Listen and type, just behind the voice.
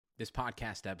This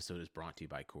podcast episode is brought to you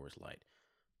by Coors Light.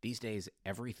 These days,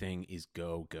 everything is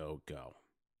go, go, go.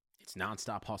 It's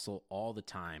nonstop hustle all the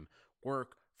time.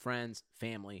 Work, friends,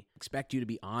 family, expect you to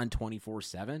be on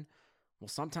 24/7. Well,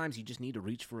 sometimes you just need to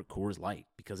reach for a Coors Light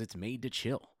because it's made to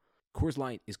chill. Coors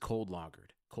Light is cold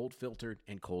lagered, cold filtered,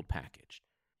 and cold packaged.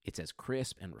 It's as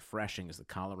crisp and refreshing as the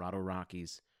Colorado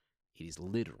Rockies. It is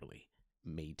literally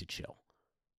made to chill.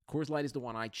 Coors Light is the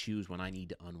one I choose when I need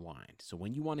to unwind. So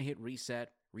when you want to hit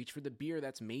reset, reach for the beer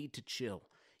that's made to chill.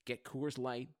 Get Coors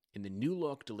Light in the new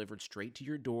look delivered straight to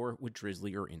your door with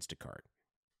Drizzly or Instacart.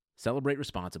 Celebrate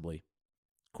responsibly.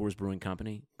 Coors Brewing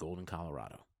Company, Golden,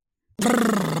 Colorado.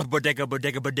 Bodega,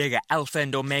 bodega, bodega, Alpha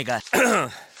and Omega.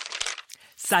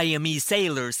 Siamese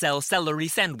sailors sell celery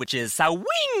sandwiches.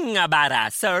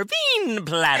 Sawing-a-bada, serving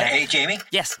platter. Hey, Jamie?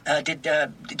 Yes?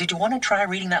 Did you want to try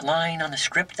reading that line on the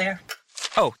script there?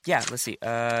 Oh, yeah, let's see.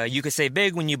 You could save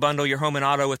big when you bundle your home and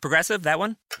auto with Progressive, that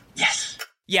one? Yes.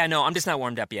 Yeah, no, I'm just not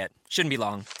warmed up yet. Shouldn't be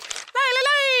long.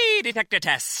 Lie, detector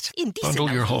test. Indecent.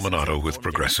 Bundle your home and auto with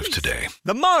Progressive today.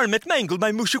 The marmot mangled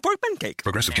my mushy pork pancake.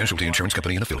 Progressive Casualty Insurance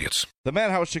Company and Affiliates. The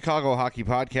Madhouse Chicago Hockey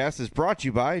Podcast is brought to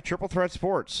you by Triple Threat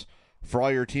Sports. For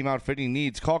all your team outfitting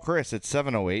needs, call Chris at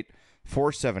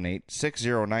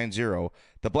 708-478-6090.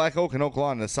 The Black Oak and Oak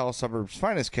Lawn in the South Suburbs'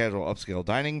 finest casual upscale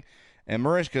dining. And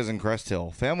Marishka's in Crest Hill,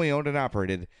 family owned and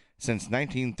operated since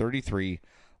 1933.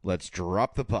 Let's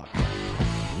drop the puck.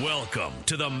 Welcome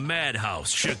to the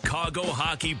Madhouse Chicago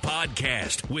Hockey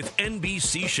Podcast with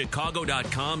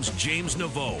NBCChicago.com's James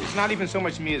Naveau. It's not even so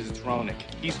much me as it's Roenick.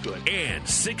 He's good. And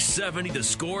 670 The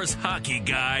Score's hockey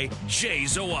guy, Jay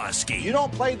Zawaski. You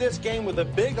don't play this game with a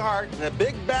big heart and a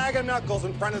big bag of knuckles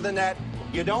in front of the net.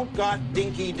 You don't got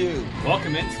dinky do.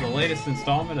 Welcome into the latest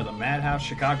installment of the Madhouse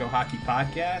Chicago Hockey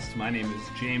Podcast. My name is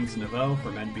James Naveau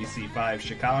from NBC5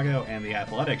 Chicago and The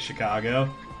Athletic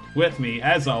Chicago. With me,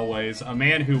 as always, a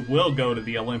man who will go to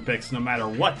the Olympics no matter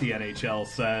what the NHL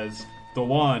says, the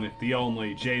one, the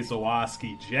only, Jay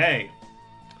Zawaski. Jay,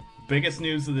 biggest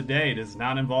news of the day does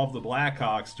not involve the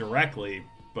Blackhawks directly,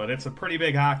 but it's a pretty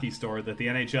big hockey story that the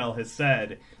NHL has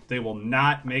said they will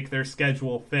not make their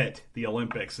schedule fit the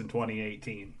Olympics in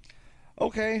 2018.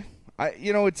 Okay.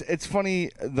 It's funny.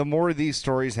 The more these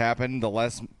stories happen, the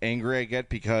less angry I get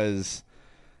because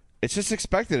it's just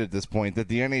expected at this point that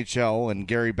the NHL and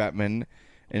Gary Bettman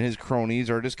and his cronies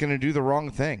are just going to do the wrong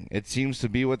thing. It seems to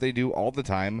be what they do all the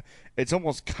time. It's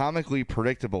almost comically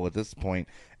predictable at this point.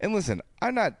 And listen,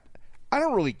 I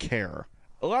don't really care.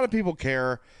 A lot of people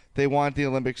care. They want the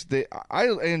Olympics. I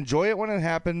enjoy it when it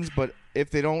happens, but if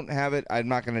they don't have it, I'm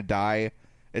not going to die.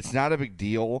 It's not a big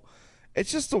deal.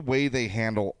 It's just the way they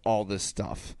handle all this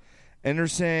stuff. And they're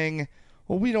saying,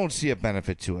 well, we don't see a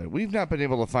benefit to it. We've not been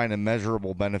able to find a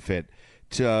measurable benefit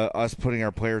to us putting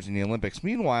our players in the Olympics.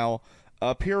 Meanwhile,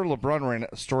 Pierre LeBrun ran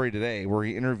a story today where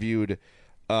he interviewed,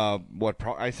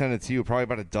 I sent it to you, probably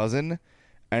about a dozen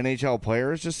NHL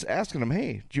players, just asking them,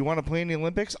 hey, do you want to play in the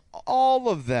Olympics? All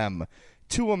of them,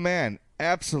 to a man,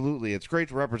 absolutely. It's great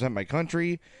to represent my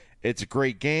country. It's a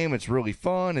great game. It's really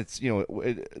fun. It's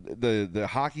the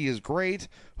hockey is great.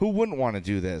 Who wouldn't want to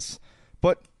do this?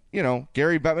 But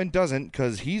Gary Bettman doesn't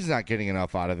because he's not getting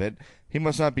enough out of it. He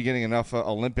must not be getting enough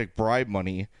Olympic bribe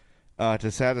money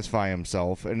to satisfy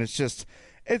himself. And it's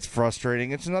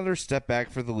frustrating. It's another step back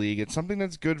for the league. It's something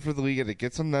that's good for the league and it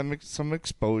gets them some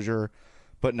exposure.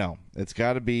 But no, it's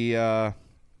got to be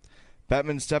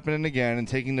Bettman stepping in again and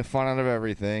taking the fun out of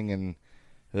everything. And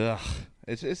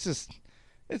it's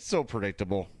so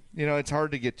predictable. It's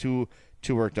hard to get too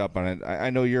worked up on it.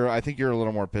 I think you're a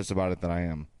little more pissed about it than I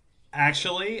am.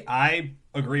 Actually, I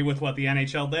agree with what the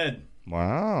NHL did.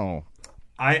 Wow.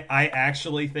 I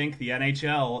actually think the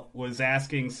NHL was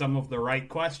asking some of the right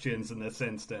questions in this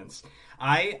instance.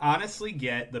 I honestly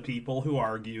get the people who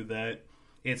argue that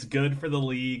it's good for the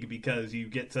league because you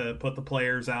get to put the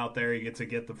players out there, you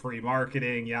get the free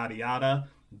marketing, yada, yada.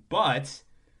 But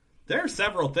there are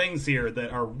several things here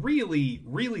that are really,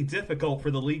 really difficult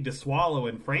for the league to swallow,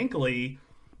 and frankly,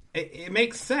 it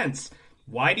makes sense.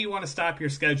 Why do you want to stop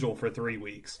your schedule for 3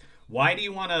 weeks? Why do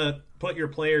you want to put your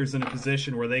players in a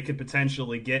position where they could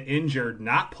potentially get injured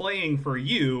not playing for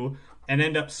you and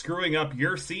end up screwing up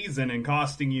your season and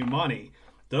costing you money?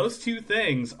 Those two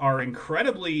things are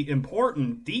incredibly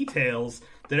important details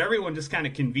that everyone just kind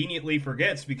of conveniently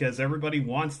forgets because everybody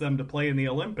wants them to play in the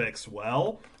Olympics.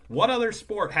 Well, what other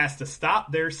sport has to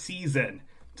stop their season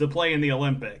to play in the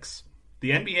Olympics?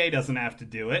 The NBA doesn't have to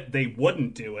do it. They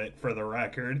wouldn't do it, for the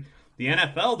record. The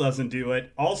NFL doesn't do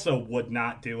it, also would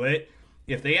not do it.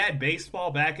 if they add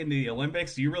baseball back into the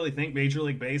Olympics, do you really think Major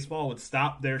League Baseball would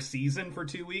stop their season for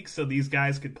 2 weeks so these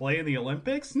guys could play in the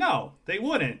Olympics? No, they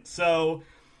wouldn't. So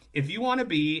if you want to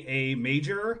be a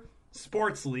major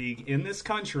sports league in this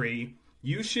country,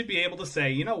 you should be able to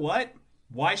say, you know what?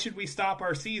 Why should we stop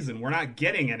our season? We're not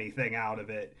getting anything out of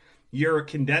it. You're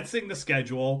condensing the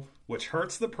schedule, which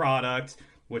hurts the product,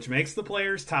 which makes the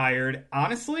players tired.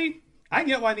 Honestly, I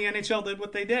get why the NHL did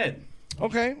what they did.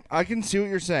 Okay, I can see what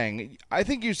you're saying. I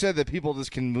think you said that people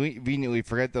just conveniently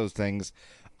forget those things.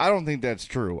 I don't think that's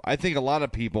true. I think a lot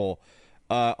of people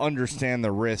understand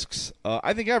the risks.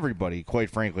 I think everybody, quite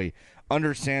frankly,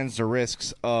 understands the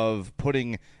risks of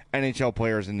putting NHL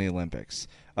players in the Olympics.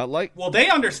 Well, they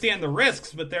understand the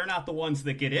risks, but they're not the ones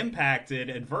that get impacted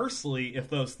adversely if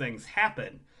those things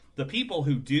happen. The people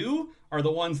who do are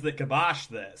the ones that kibosh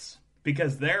this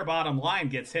because their bottom line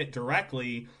gets hit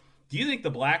directly. Do you think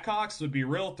the Blackhawks would be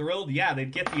real thrilled? Yeah,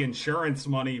 they'd get the insurance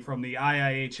money from the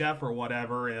IIHF or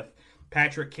whatever if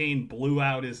Patrick Kane blew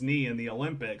out his knee in the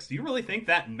Olympics. Do you really think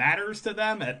that matters to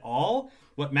them at all?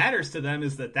 What matters to them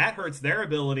is that hurts their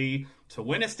ability to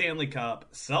win a Stanley Cup,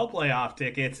 sell playoff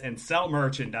tickets, and sell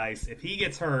merchandise if he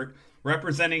gets hurt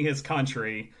representing his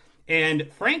country.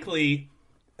 And frankly,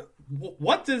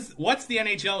 what's the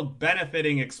NHL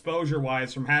benefiting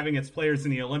exposure-wise from having its players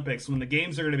in the Olympics when the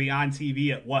games are going to be on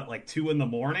TV at, like 2 in the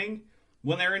morning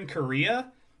when they're in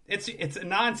Korea? It's a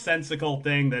nonsensical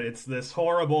thing that it's this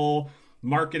horrible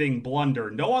marketing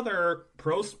blunder. No other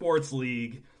pro sports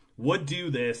league would do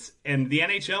this, and the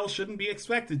NHL shouldn't be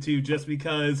expected to just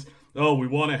because, we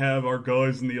want to have our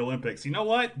guys in the Olympics. You know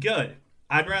what? Good.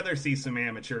 I'd rather see some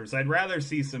amateurs. I'd rather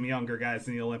see some younger guys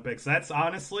in the Olympics. That's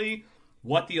honestly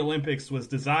what the Olympics was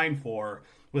designed for,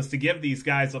 was to give these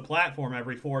guys a platform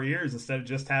every 4 years instead of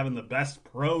just having the best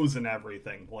pros and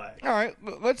everything play. All right,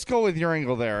 let's go with your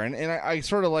angle there. And I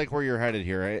sort of like where you're headed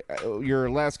here. Your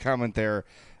last comment there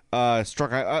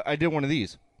struck. I did one of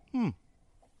these.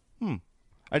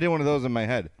 I did one of those in my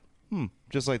head.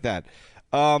 Just like that.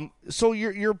 So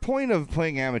your point of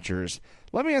playing amateurs,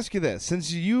 let me ask you this.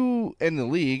 Since you in the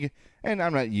league, and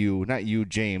I'm not you,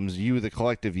 James, you, the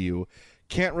collective you,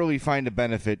 can't really find a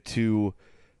benefit to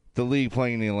the league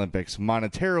playing in the Olympics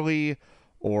monetarily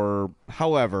or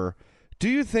however, do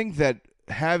you think that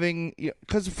having,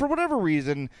 because for whatever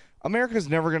reason, America's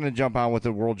never going to jump on with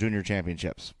the World Junior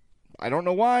Championships. I don't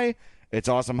know why. It's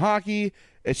awesome hockey.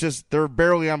 It's just they're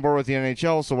barely on board with the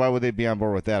NHL, so why would they be on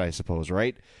board with that, I suppose,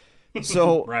 right?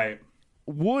 So right.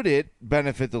 Would it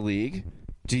benefit the league,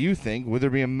 do you think? Would there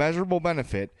be a measurable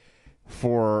benefit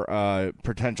for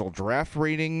potential draft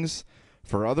ratings,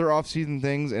 for other offseason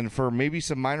things, and for maybe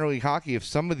some minor league hockey if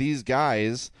some of these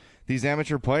guys, these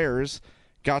amateur players,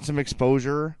 got some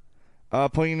exposure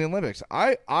playing in the Olympics?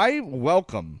 I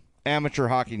welcome amateur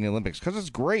hockey in the Olympics because it's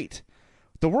great.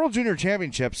 The World Junior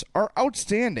Championships are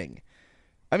outstanding.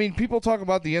 I mean, people talk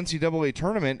about the NCAA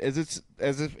tournament as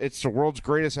if it's the world's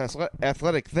greatest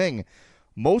athletic thing.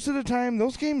 Most of the time,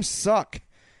 those games suck.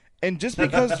 And just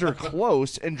because they're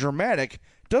close and dramatic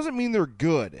doesn't mean they're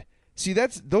good. See,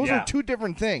 those are two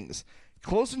different things.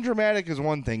 Close and dramatic is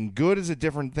one thing. Good is a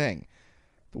different thing.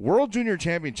 The World Junior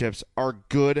Championships are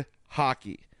good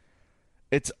hockey.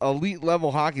 It's elite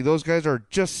level hockey. Those guys are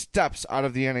just steps out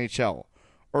of the NHL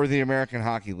or the American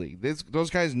Hockey League. Those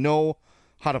guys know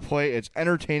how to play. It's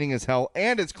entertaining as hell,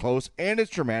 and it's close, and it's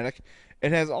dramatic.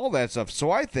 It has all that stuff. So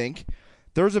I think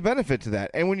there's a benefit to that.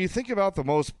 And when you think about the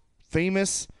most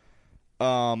famous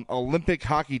Olympic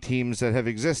hockey teams that have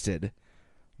existed,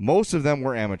 most of them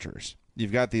were amateurs.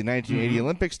 You've got the 1980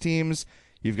 Olympics teams.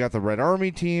 You've got the Red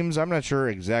Army teams. I'm not sure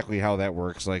exactly how that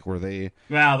works. Like, were they...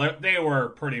 Well, they were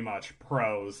pretty much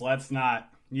pros. Let's not...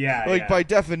 Yeah, by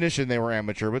definition, they were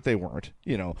amateur, but they weren't,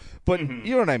 But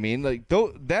you know what I mean? Like,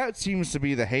 that seems to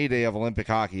be the heyday of Olympic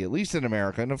hockey, at least in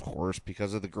America, and of course,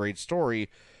 because of the great story.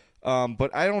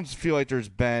 But I don't feel like there's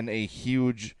been a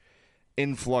huge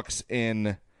influx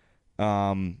in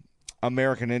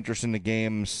American interest in the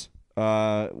games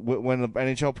when the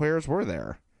NHL players were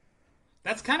there.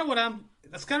 That's kind of what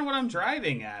I'm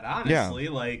driving at, honestly.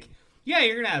 Yeah,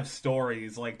 you're going to have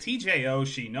stories like TJ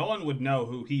Oshie. No one would know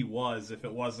who he was if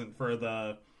it wasn't for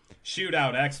the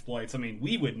shootout exploits. I mean,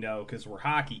 we would know because we're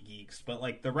hockey geeks, but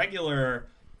like the regular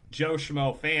Joe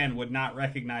Schmo fan would not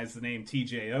recognize the name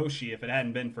TJ Oshie if it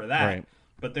hadn't been for that. Right.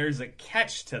 But there's a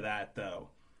catch to that, though.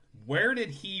 Where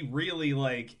did he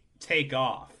really, take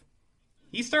off?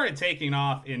 He started taking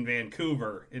off in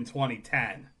Vancouver in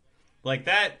 2010. Like,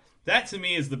 that to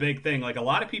me is the big thing. Like, a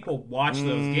lot of people watch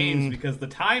those games because the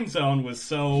time zone was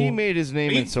so... He made his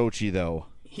name in Sochi, though.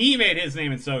 He made his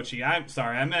name in Sochi. I'm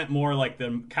sorry. I meant more like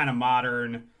the kind of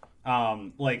modern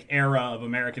like era of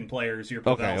American players, your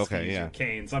Pavelskis, your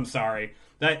Kanes. I'm sorry.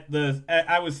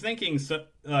 I was thinking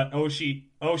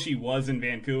Oshie was in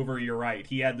Vancouver. You're right.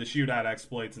 He had the shootout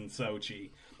exploits in Sochi.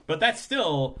 But that's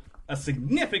still a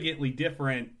significantly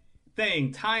different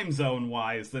thing time zone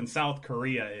wise than South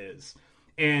Korea is.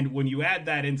 And when you add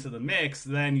that into the mix,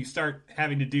 then you start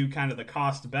having to do kind of the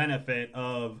cost benefit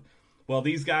of, well,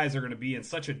 these guys are going to be in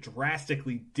such a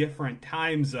drastically different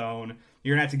time zone.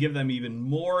 You're going to have to give them even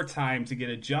more time to get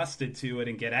adjusted to it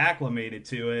and get acclimated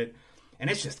to it. And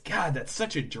it's just, God, that's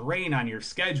such a drain on your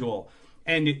schedule.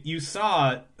 And you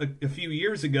saw a few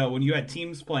years ago when you had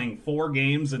teams playing 4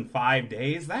 games in 5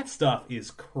 days, that stuff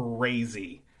is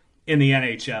crazy in the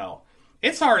NHL.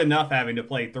 It's hard enough having to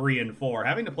play 3 and 4.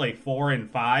 Having to play 4 and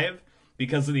 5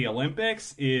 because of the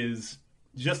Olympics is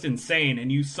just insane.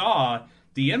 And you saw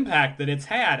the impact that it's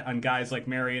had on guys like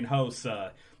Marian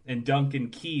Hossa and Duncan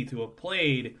Keith, who have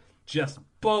played just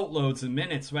boatloads of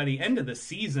minutes. By the end of the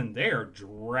season, they're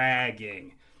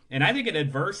dragging. And I think it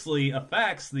adversely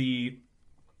affects the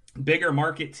bigger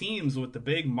market teams with the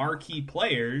big marquee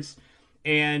players.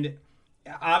 And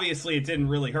obviously, it didn't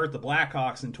really hurt the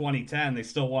Blackhawks in 2010. They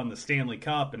still won the Stanley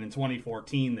Cup, and in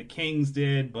 2014, the Kings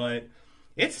did. But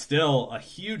it's still a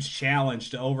huge challenge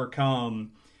to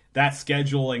overcome that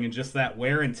scheduling and just that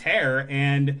wear and tear.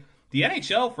 And the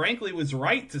NHL, frankly, was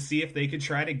right to see if they could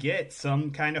try to get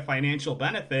some kind of financial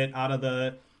benefit out of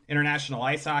the International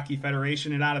Ice Hockey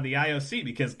Federation and out of the IOC,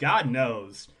 because God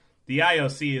knows the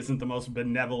IOC isn't the most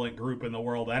benevolent group in the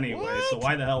world anyway. What? So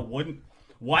why the hell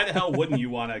wouldn't you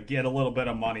want to get a little bit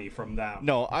of money from them?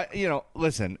 No,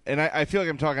 listen, and I feel like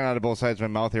I'm talking out of both sides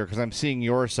of my mouth here because I'm seeing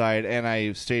your side, and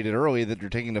I stated earlier that you're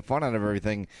taking the fun out of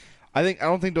everything. I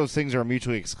don't think those things are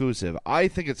mutually exclusive. I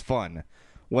think it's fun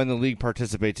when the league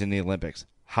participates in the Olympics.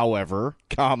 However,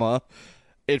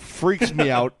 it freaks me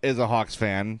out as a Hawks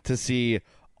fan to see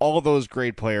all those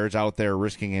great players out there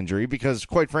risking injury because,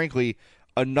 quite frankly,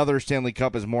 another Stanley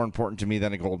Cup is more important to me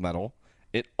than a gold medal.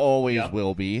 It always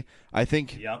will be. I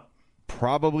think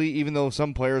probably, even though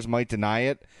some players might deny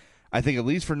it, I think at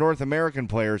least for North American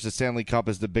players, the Stanley Cup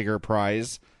is the bigger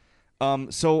prize.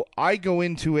 So I go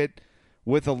into it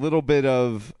with a little bit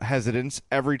of hesitance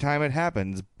every time it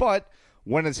happens. But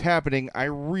when it's happening, I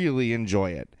really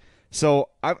enjoy it. So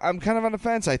I'm kind of on the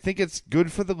fence. I think it's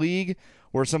good for the league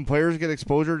where some players get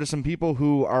exposure to some people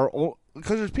who are –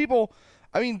 because there's people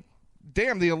 – I mean,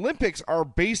 damn, the Olympics are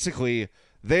basically –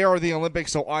 they are the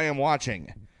Olympics, so I am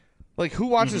watching. Like, who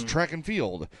watches track and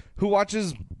field? Who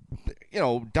watches,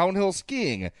 downhill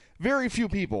skiing? Very few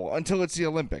people until it's the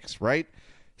Olympics, right?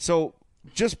 So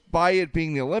just by it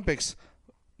being the Olympics,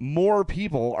 more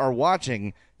people are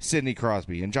watching Sidney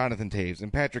Crosby and Jonathan Toews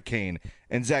and Patrick Kane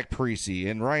and Zach Parise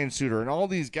and Ryan Suter and all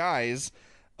these guys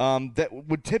that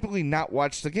would typically not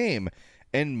watch the game.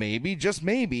 And maybe, just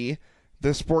maybe,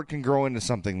 the sport can grow into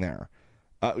something there.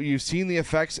 You've seen the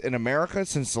effects in America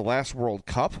since the last World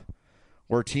Cup,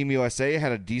 where Team USA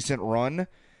had a decent run,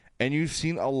 and you've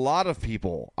seen a lot of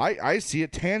people. I see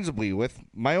it tangibly with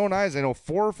my own eyes. I know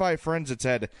 4 or 5 friends that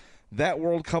said, that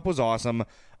World Cup was awesome.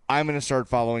 I'm going to start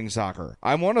following soccer.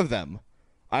 I'm one of them.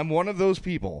 I'm one of those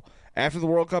people. After the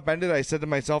World Cup ended, I said to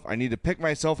myself, I need to pick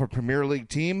myself a Premier League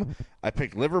team. I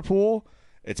picked Liverpool.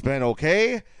 It's been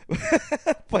okay.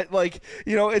 But,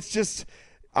 it's just...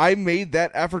 I made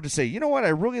that effort to say, you know what, I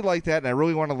really like that, and I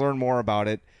really want to learn more about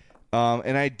it,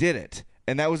 and I did it.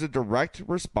 And that was a direct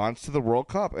response to the World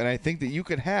Cup, and I think that you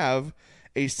could have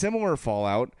a similar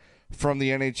fallout from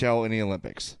the NHL and the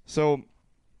Olympics. So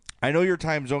I know your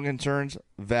time zone concerns,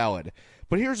 valid.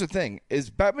 But here's the thing. Is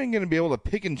Bettman going to be able to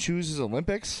pick and choose his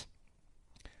Olympics?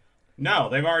 No,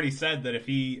 they've already said that if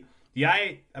he...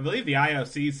 I believe the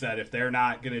IOC said if they're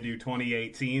not going to do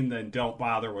 2018, then don't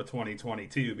bother with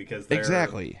 2022 because they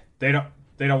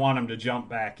don't want them to jump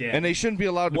back in. And they shouldn't be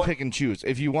allowed to pick and choose.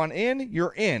 If you want in,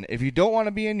 you're in. If you don't want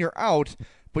to be in, you're out.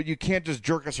 But you can't just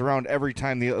jerk us around every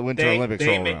time the Winter Olympics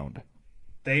roll around.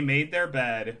 They made their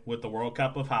bed with the World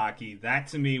Cup of Hockey. That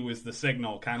to me was the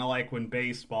signal, kind of like when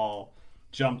baseball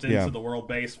jumped into the World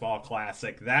Baseball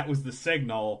Classic. That was the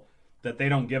signal that they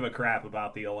don't give a crap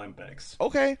about the Olympics.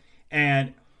 Okay.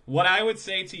 And what I would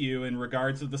say to you in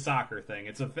regards to the soccer thing,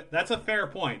 that's a fair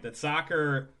point, that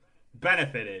soccer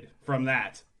benefited from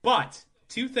that. But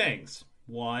 2 things.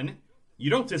 1, you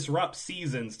don't disrupt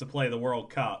seasons to play the World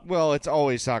Cup. Well, it's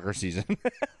always soccer season.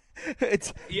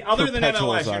 It's other than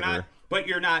MLS, soccer.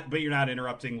 you're not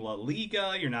interrupting La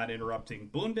Liga, you're not interrupting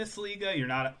Bundesliga, you're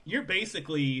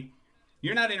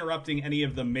not interrupting any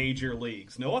of the major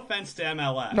leagues. No offense to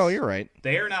MLS. No, you're right.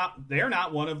 They are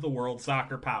not one of the world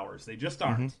soccer powers. They just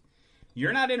aren't.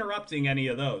 You're not interrupting any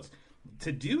of those.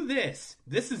 to do this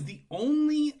is the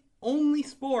only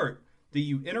sport that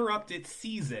you interrupt its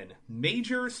season,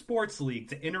 major sports league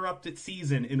to interrupt its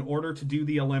season in order to do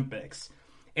the Olympics.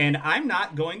 And I'm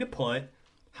not going to put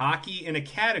hockey in a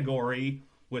category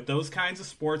with those kinds of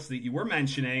sports that you were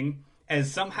mentioning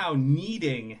as somehow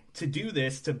needing to do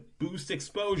this to boost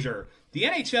exposure. The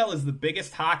NHL is the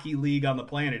biggest hockey league on the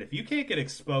planet. If you can't get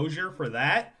exposure for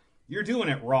that, you're doing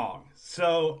it wrong.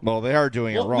 So, well, they are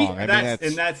doing it wrong. This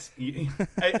is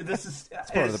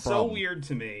part of the so problem. weird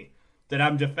to me that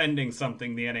I'm defending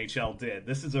something the NHL did.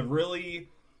 This is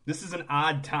an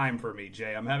odd time for me,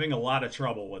 Jay. I'm having a lot of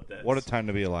trouble with this. What a time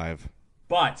to be alive.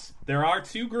 But there are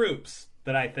two groups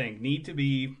that I think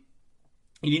you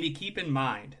need to keep in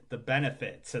mind the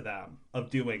benefit to them of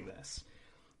doing this.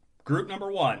 Group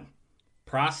number one,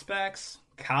 prospects,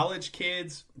 college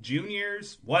kids,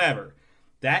 juniors, whatever.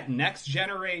 That next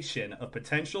generation of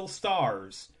potential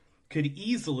stars could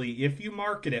easily, if you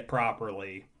market it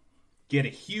properly, get a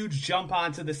huge jump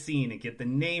onto the scene and get the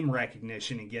name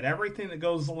recognition and get everything that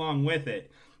goes along with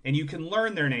it. And you can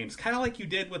learn their names, kind of like you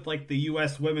did with like the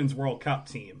U.S. Women's World Cup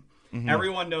team. Mm-hmm.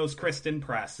 Everyone knows Kristen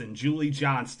Press and Julie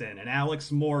Johnston and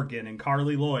Alex Morgan and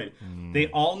Carly Lloyd. Mm. They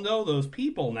all know those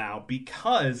people now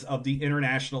because of the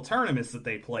international tournaments that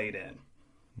they played in.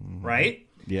 Mm. Right?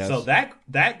 Yes. So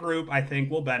that group, I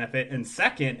think, will benefit. And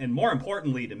second, and more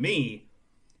importantly to me,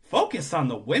 focus on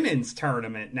the women's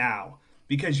tournament now.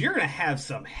 Because you're going to have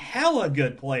some hella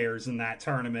good players in that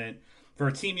tournament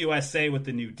for Team USA with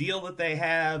the new deal that they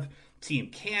have. Team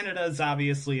Canada is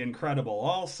obviously incredible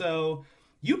also.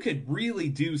 You could really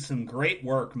do some great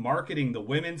work marketing the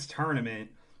women's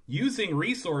tournament using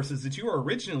resources that you were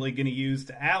originally going to use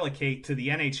to allocate to the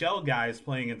NHL guys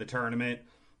playing in the tournament.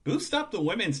 Boost up the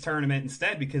women's tournament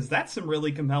instead, because that's some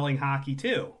really compelling hockey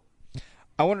too.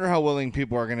 I wonder how willing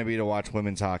people are going to be to watch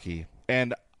women's hockey.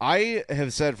 And I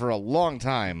have said for a long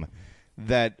time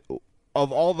that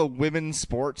of all the women's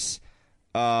sports,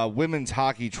 women's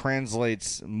hockey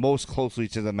translates most closely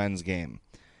to the men's game.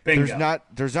 Bingo.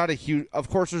 There's not a huge. Of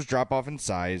course, there's drop off in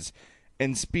size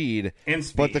and speed,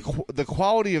 but the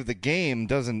quality of the game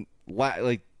doesn't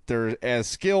like they're as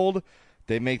skilled.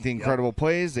 They make the incredible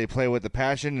plays. They play with the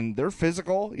passion, and they're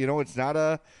physical. You know, it's not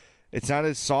a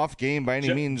soft game by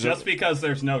any means. Just because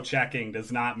there's no checking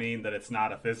does not mean that it's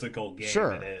not a physical game.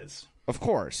 Sure, it is. Of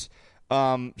course.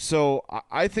 So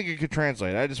I think it could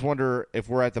translate. I just wonder if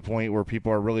we're at the point where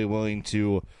people are really willing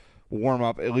to warm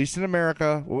up, at least in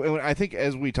America. I think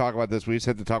as we talk about this, we just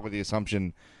have to talk with the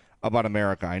assumption about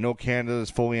America. I know Canada is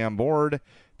fully on board.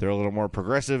 They're a little more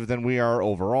progressive than we are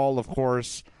overall, of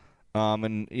course.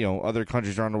 And, you know, other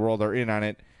countries around the world are in on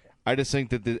it. I just think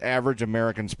that the average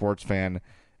American sports fan,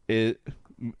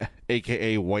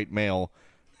 a.k.a. white male,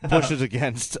 pushes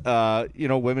against,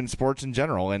 women's sports in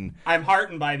general. And I'm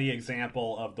heartened by the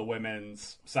example of the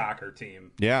women's soccer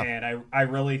team. Yeah. And I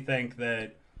really think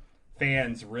that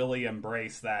fans really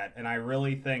embrace that. And I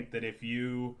really think that if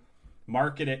you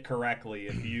market it correctly,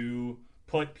 if you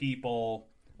put people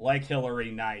like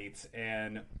Hillary Knight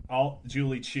and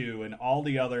Julie Chu and all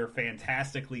the other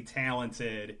fantastically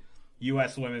talented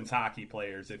U.S. women's hockey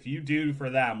players, if you do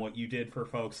for them what you did for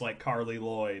folks like Carly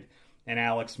Lloyd and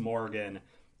Alex Morgan,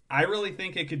 I really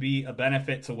think it could be a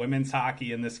benefit to women's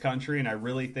hockey in this country, and I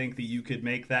really think that you could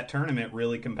make that tournament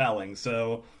really compelling.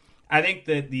 So I think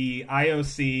that the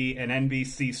IOC and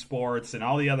NBC Sports and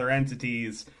all the other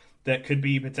entities that could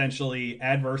be potentially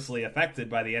adversely affected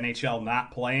by the NHL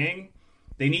not playing,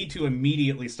 they need to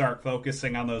immediately start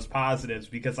focusing on those positives,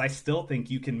 because I still think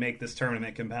you can make this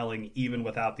tournament compelling even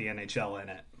without the NHL in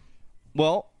it.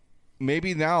 Well,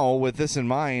 maybe now with this in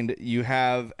mind, you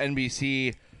have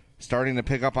NBC starting to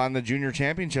pick up on the junior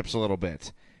championships a little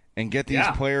bit and get these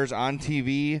players on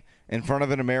TV in front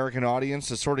of an American audience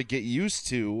to sort of get used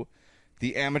to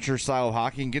the amateur style of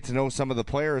hockey and get to know some of the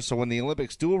players. So when the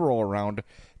Olympics do roll around,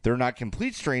 they're not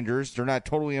complete strangers. They're not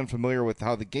totally unfamiliar with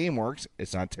how the game works.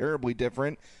 It's not terribly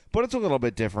different, but it's a little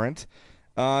bit different.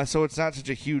 So it's not such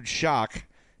a huge shock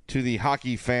to the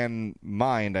hockey fan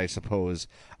mind, I suppose.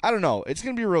 I don't know. It's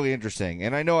going to be really interesting.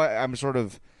 And I know I'm sort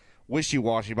of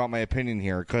wishy-washy about my opinion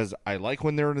here because I like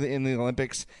when they're in the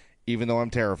Olympics, even though I'm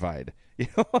terrified. You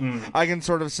know, I can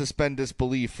sort of suspend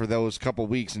disbelief for those couple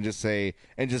weeks and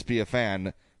just be a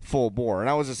fan full bore. And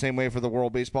I was the same way for the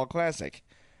World Baseball Classic.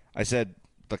 I said,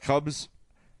 the Cubs,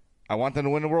 I want them to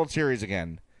win the World Series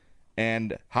again.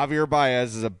 And Javier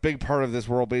Baez is a big part of this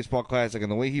World Baseball Classic,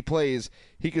 and the way he plays,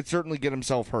 he could certainly get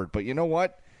himself hurt. But you know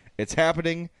what? It's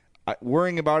happening.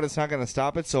 Worrying about it's not going to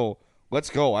stop it, so let's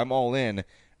go. I'm all in,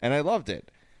 and I loved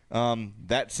it.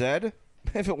 That said,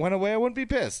 if it went away, I wouldn't be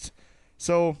pissed.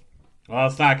 So Well,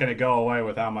 it's not going to go away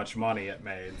with how much money it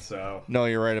made, so. No,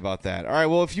 you're right about that. All right,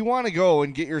 well, if you want to go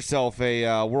and get yourself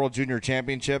a World Junior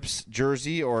Championships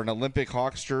jersey or an Olympic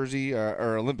Hawks jersey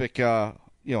or Olympic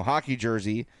hockey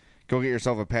jersey, go get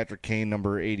yourself a Patrick Kane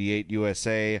number 88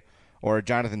 USA or a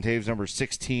Jonathan Taves number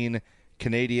 16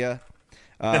 Canada.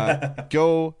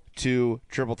 Go to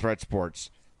Triple Threat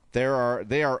Sports. They are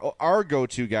our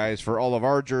go-to guys for all of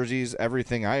our jerseys.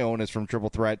 Everything I own is from Triple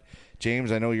Threat.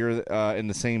 James, I know you're in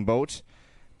the same boat.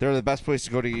 They're the best place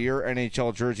to go to get your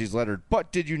NHL jerseys lettered.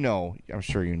 But did you know, I'm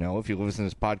sure you know, if you listened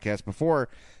to this podcast before,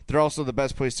 they're also the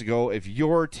best place to go if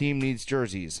your team needs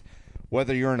jerseys.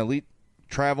 Whether you're an elite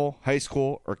travel, high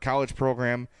school, or college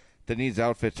program that needs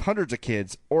outfits hundreds of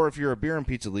kids, or if you're a beer and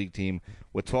pizza league team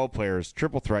with 12 players,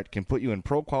 Triple Threat can put you in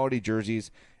pro-quality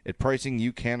jerseys at pricing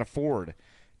you can afford.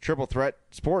 Triple Threat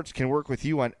Sports can work with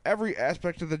you on every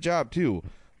aspect of the job, too.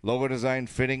 Logo design,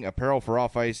 fitting, apparel for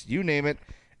off-ice, you name it.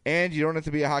 And you don't have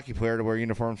to be a hockey player to wear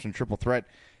uniforms from Triple Threat.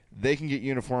 They can get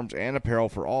uniforms and apparel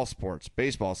for all sports,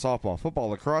 baseball, softball, football,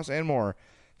 lacrosse, and more.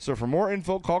 So for more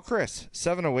info, call Chris,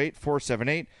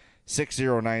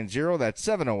 708-478-6090. That's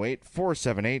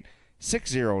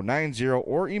 708-478-6090.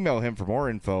 Or email him for more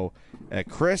info at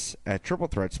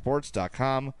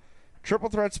chris@triplethreatsports.com. Triple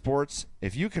Threat Sports,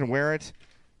 if you can wear it,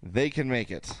 they can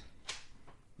make it.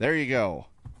 There you go.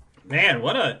 Man,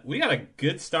 we got a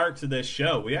good start to this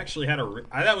show. We actually had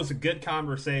that was a good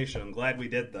conversation. I'm glad we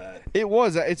did that. It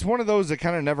was. It's one of those that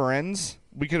kind of never ends.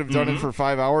 We could have done it for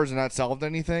 5 hours and not solved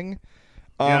anything.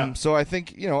 So I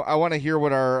think, I want to hear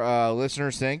what our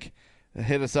listeners think.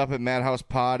 Hit us up at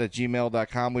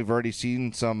madhousepod@gmail.com. We've already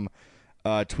seen some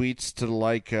tweets to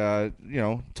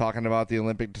the talking about the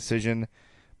Olympic decision.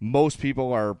 Most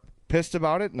people are pissed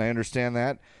about it, and I understand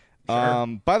that.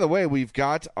 Sure. By the way, we've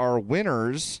got our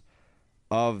winners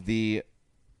of the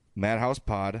Madhouse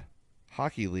Pod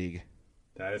Hockey League.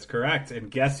 That is correct. And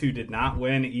guess who did not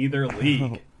win either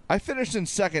league? I finished in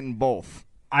second in both.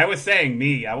 I was saying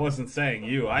me. I wasn't saying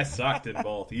you. I sucked in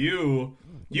both. You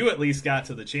at least got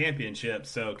to the championship,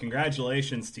 so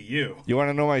congratulations to you. You want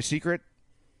to know my secret?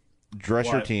 Dress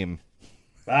your team.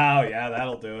 Oh yeah,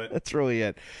 that'll do it. That's really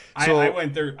it. So, I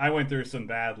went through some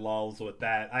bad lulls with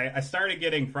that. I started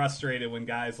getting frustrated when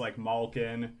guys like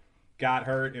Malkin got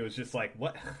hurt. It was just like,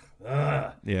 what?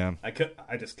 Ugh. Yeah.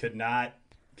 I just could not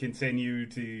continue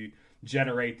to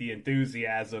generate the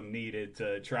enthusiasm needed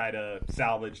to try to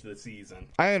salvage the season.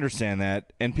 I understand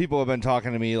that, and people have been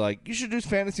talking to me like, you should do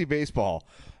fantasy baseball.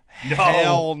 No.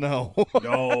 Hell no.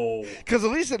 No. Because at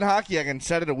least in hockey, I can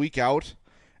set it a week out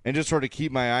and just sort of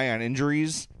keep my eye on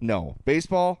injuries. No.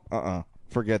 Baseball?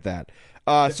 Forget that.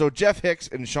 So Jeff Hicks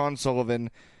and Sean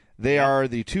Sullivan, they are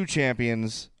the two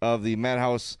champions of the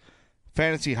Madhouse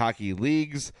Fantasy Hockey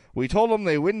Leagues. We told them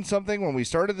they win something when we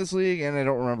started this league, and I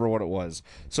don't remember what it was.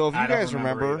 So if you guys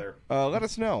remember let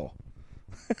us know.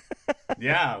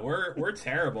 Yeah, we're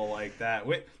terrible like that.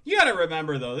 You got to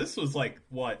remember, though, this was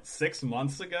 6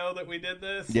 months ago that we did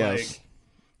this? Yes.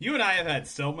 You and I have had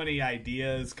so many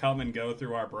ideas come and go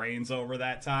through our brains over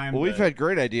that time. Well, we've had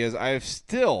great ideas. I have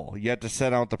still yet to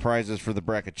set out the prizes for the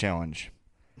bracket challenge.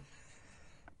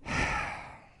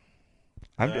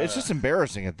 It's just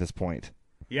embarrassing at this point.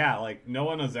 Yeah, no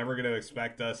one was ever going to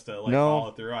expect us to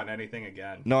follow through on anything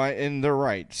again. No, and they're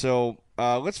right. So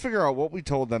let's figure out what we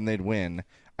told them they'd win.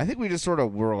 I think we just sort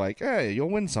of were like, hey, you'll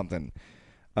win something.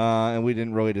 And we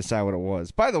didn't really decide what it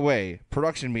was. By the way,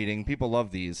 production meeting, people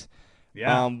love these.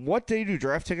 Yeah. What day do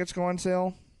draft tickets go on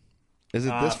sale? Is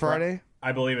it this Friday?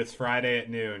 I believe it's Friday at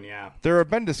noon, yeah. There have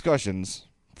been discussions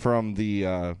from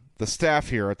the staff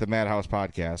here at the Madhouse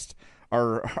Podcast,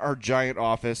 our giant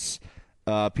office,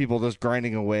 people just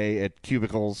grinding away at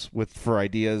cubicles for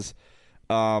ideas.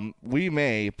 We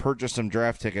may purchase some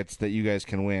draft tickets that you guys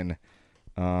can win.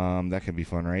 That could be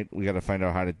fun, right? We got to find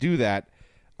out how to do that.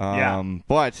 Yeah.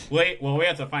 But we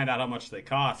have to find out how much they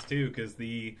cost, too, because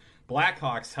the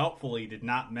Blackhawks helpfully did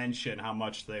not mention how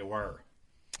much they were.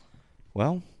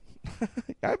 Well,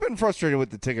 I've been frustrated with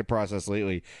the ticket process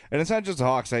lately. And it's not just the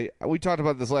Hawks. We talked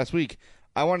about this last week.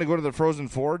 I wanted to go to the Frozen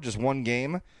Four, just one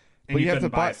game. And you have to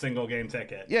buy a single game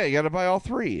ticket. Yeah, you got to buy all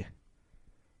three.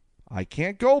 I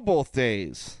can't go both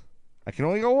days. I can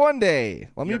only go one day.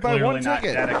 Let me buy one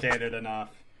ticket. You're not dedicated enough.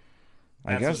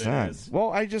 I guess not.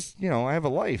 Well, I just, I have a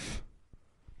life.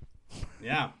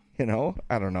 Yeah. I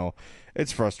don't know.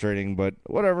 It's frustrating, but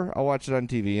whatever. I'll watch it on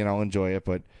TV and I'll enjoy it.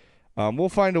 But we'll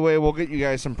find a way. We'll get you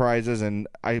guys some prizes, and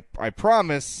I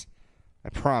promise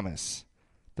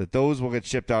that those will get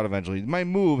shipped out eventually. My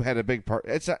move had a big part.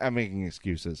 I'm making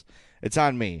excuses. It's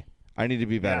on me. I need to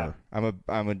be better. Yeah.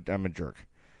 I'm a jerk.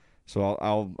 So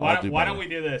I'll do Why better. don't we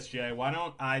do this, Jay? Why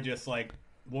don't I just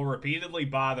we'll repeatedly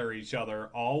bother each other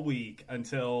all week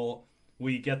until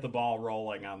we get the ball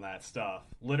rolling on that stuff.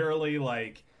 Literally,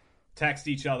 text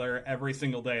each other every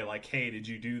single day, hey, did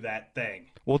you do that thing?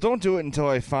 Well, don't do it until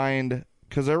I find,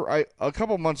 because I a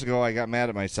couple months ago I got mad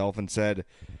at myself and said,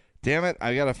 damn it,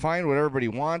 I got to find what everybody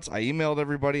wants. I emailed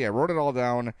everybody, I wrote it all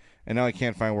down, and now I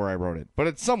can't find where I wrote it. But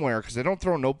it's somewhere, because I don't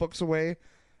throw notebooks away.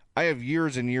 I have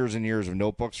years and years and years of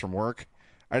notebooks from work.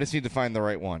 I just need to find the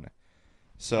right one.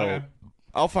 So Okay.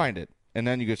 I'll find it, and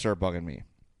then you can start bugging me.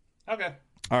 Okay.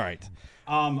 All right.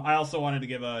 I also wanted to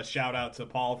give a shout out to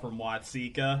Paul from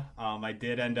Watsika. I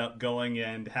did end up going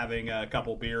and having a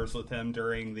couple beers with him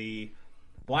during the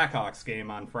Blackhawks game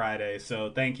on Friday.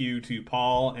 So thank you to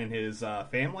Paul and his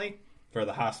family for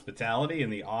the hospitality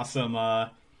and the awesome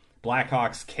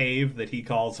Blackhawks cave that he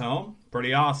calls home.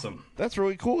 Pretty awesome. That's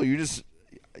really cool. You just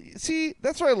see,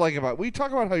 that's what I like about. We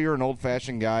talk about how you're an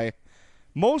old-fashioned guy.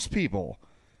 Most people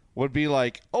would be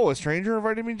like, "Oh, a stranger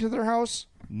invited me to their house?"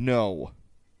 No.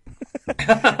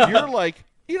 You're like,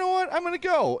 "You know what? I'm going to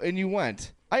go." And you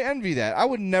went. I envy that. I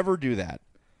would never do that.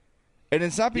 And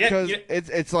it's not because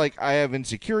it's like I have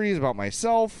insecurities about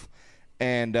myself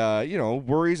and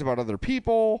worries about other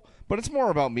people, but it's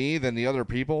more about me than the other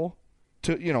people.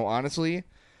 Honestly,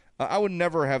 I would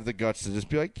never have the guts to just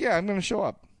be like, "Yeah, I'm going to show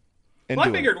up." And Well, I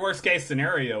do it. figured worst case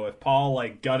scenario, if Paul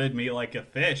gutted me like a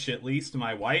fish, at least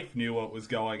my wife knew what was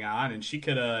going on, and she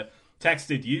could have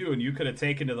texted you, and you could have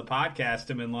taken to the podcast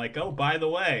and been like, "Oh, by the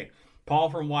way, Paul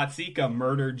from Watsika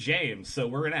murdered James, so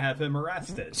we're gonna have him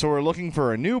arrested." So we're looking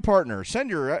for a new partner. Send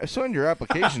your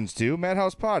applications to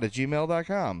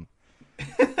madhousepod@gmail.com.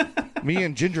 Me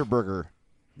and Gingerburger.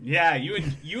 Yeah,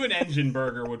 you and Engine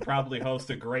Burger would probably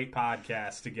host a great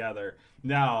podcast together.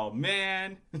 No,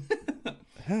 man.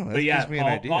 Oh, that But yeah, gives me an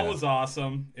idea. Paul was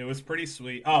awesome. It was pretty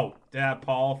sweet. Oh, to have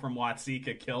Paul from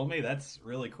Watsika kill me, that's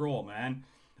really cruel, man.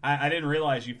 I didn't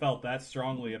realize you felt that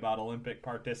strongly about Olympic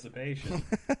participation.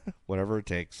 Whatever it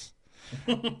takes.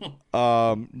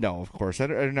 No, of course. I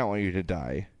do not want you to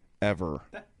die. Ever.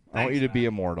 I want you to be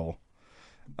immortal.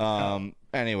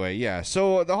 Anyway, yeah.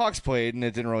 So the Hawks played, and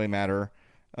it didn't really matter.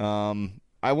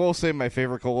 I will say my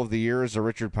favorite goal of the year is a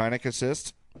Richard Panik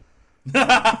assist.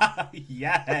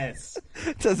 Yes.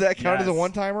 Does that count as a Yes.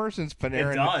 one-timer since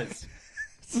Panarin? It does.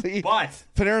 See, But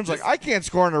Panarin's like, I can't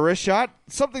score on a wrist shot.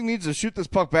 Something needs to shoot this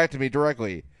puck back to me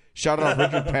directly. Shot it off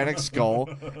Richard Panik's skull,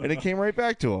 and it came right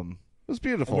back to him. It was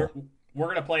beautiful. we're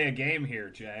going to play a game here,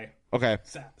 Jay. Okay.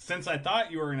 Since I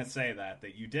thought you were going to say that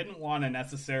you didn't want to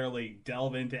necessarily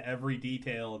delve into every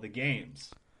detail of the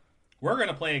games, we're going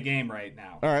to play a game right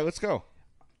now. All right, let's go.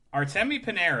 Artemi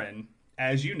Panarin,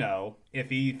 as you know, if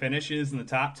he finishes in the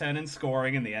top 10 in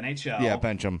scoring in the NHL, Yeah,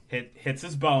 bench him. hits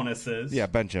his bonuses. Yeah,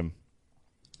 bench him.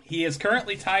 He is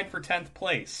currently tied for 10th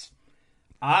place.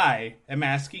 I am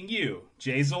asking you,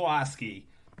 Jay Zawoski,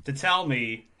 to tell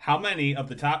me how many of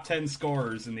the top 10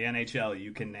 scorers in the NHL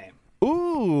you can name.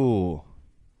 Ooh.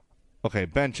 Okay,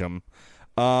 bench him.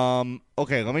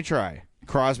 Okay, let me try.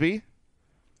 Crosby.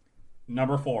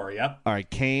 Number 4, yep. All right,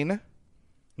 Kane.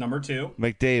 Number 2.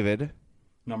 McDavid.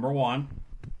 Number 1.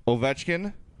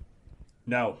 Ovechkin.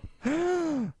 No.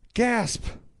 Gasp.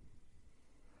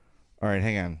 All right,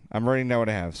 hang on. I'm writing down what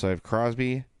I have. So I have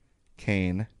Crosby,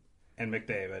 Kane, And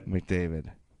McDavid. McDavid.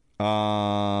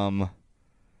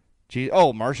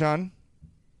 Marchand.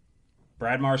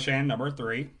 Brad Marchand, number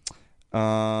 3.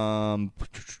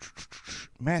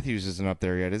 Matthews isn't up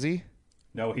there yet, is he?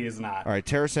 No, he is not. All right,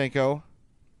 Tarasenko.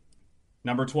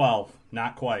 Number 12.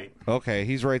 Not quite. Okay,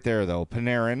 he's right there, though.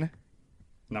 Panarin.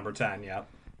 Number 10, yep.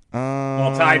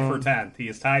 Well, tied for 10th. He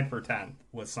is tied for 10th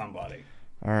with somebody.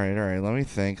 All right. Let me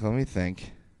think. It's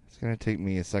going to take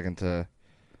me a second to...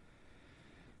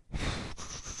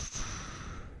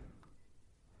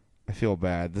 I feel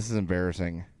bad. This is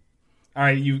embarrassing. All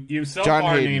right, you so John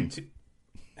far Hayden. named...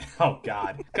 Oh,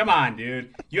 God. Come on,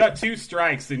 dude. You have 2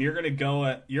 strikes, and you're gonna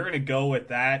go with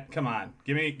that? Come on.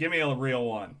 Give me a real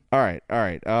one. All right.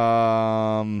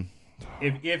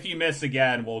 If you miss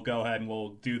again, we'll go ahead and we'll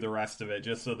do the rest of it,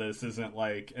 just so this isn't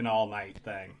like an all-night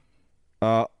thing.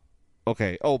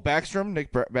 Okay. Oh, Backstrom.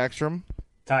 Nick Backstrom.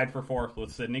 Tied for 4th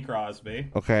with Sidney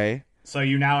Crosby. Okay. So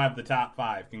you now have the top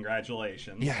 5.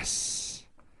 Congratulations. Yes.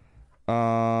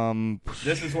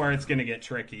 This is where it's going to get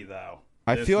tricky, though.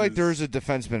 I feel like there's a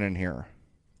defenseman in here.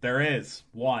 There is.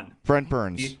 1. Brent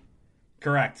Burns.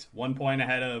 Correct. 1 point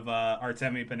ahead of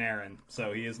Artemi Panarin.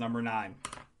 So he is number 9.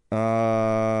 You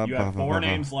have 4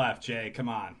 names left, Jay. Come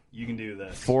on. You can do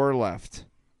this. 4 left.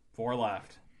 4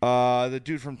 left. The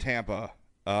dude from Tampa.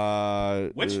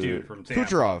 Which dude from Tampa?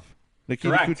 Kucherov. Nikita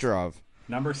Correct. Kucherov.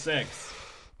 Number 6.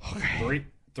 Okay.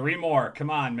 Three more. Come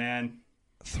on, man.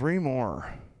 3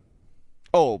 more.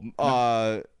 Oh,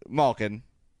 Malkin.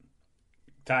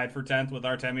 Tied for 10th with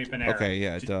Artemi Panarin. Okay,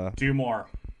 yeah. 2 more.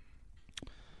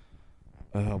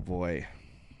 Oh, boy.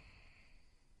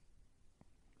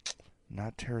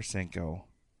 Not Tarasenko.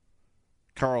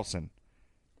 Carlson.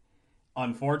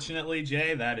 Unfortunately,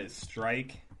 Jay, that is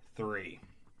strike 3.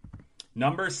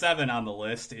 Number 7 on the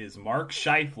list is Mark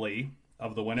Scheifele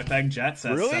of the Winnipeg Jets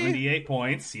at 78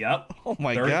 points. Yep. Oh,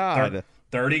 my God.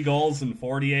 30 goals and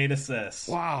 48 assists.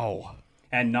 Wow.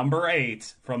 And number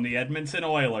 8 from the Edmonton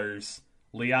Oilers,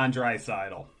 Leon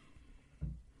Draisaitl.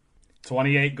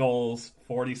 28 goals,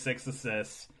 46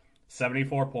 assists,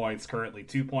 74 points, currently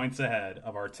 2 points ahead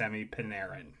of Artemi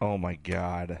Panarin. Oh, my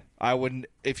God. I wouldn't...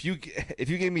 If you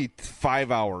gave me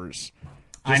 5 hours...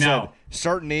 I know.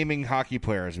 Start naming hockey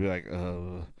players. Be like,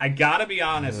 I gotta be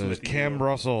honest with you. Cam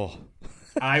Russell.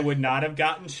 I would not have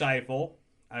gotten Scheifele.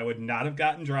 I would not have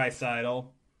gotten Draisaitl.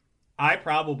 I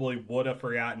probably would have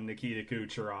forgotten Nikita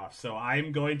Kucherov. So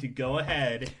I'm going to go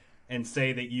ahead and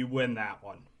say that you win that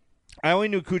one. I only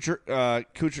knew Nikita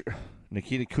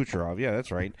Kucherov. Yeah,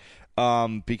 that's right.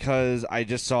 Because I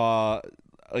just saw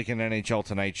like an NHL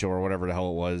Tonight Show or whatever the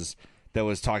hell it was that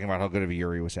was talking about how good of a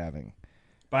year he was having.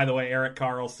 By the way, Erik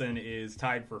Karlsson is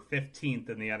tied for 15th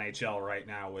in the NHL right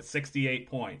now with 68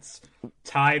 points.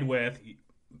 Tied with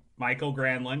Michael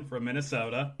Granlund from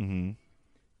Minnesota,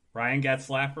 Ryan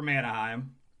Getzlaf from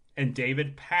Anaheim, and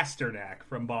David Pasternak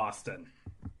from Boston.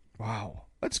 Wow.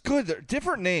 That's good. They're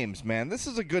different names, man. This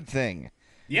is a good thing.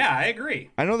 Yeah, I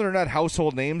agree. I know they're not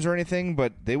household names or anything,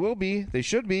 but they will be. They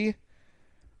should be.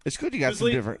 It's good you got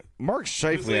some different... Mark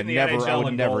Scheifele, I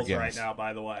would never guess. Right now,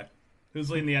 by the way. Who's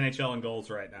leading the NHL in goals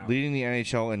right now? Leading the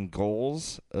NHL in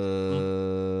goals?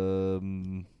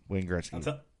 Wayne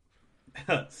Gretzky.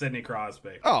 Sidney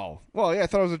Crosby. Oh, well, yeah, I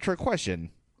thought it was a trick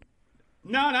question.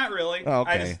 No, not really. Oh,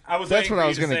 okay. I was That's what I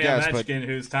was going to guess. Ovechkin,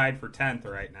 who's tied for 10th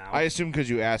right now. I assume because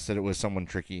you asked that it was someone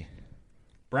tricky.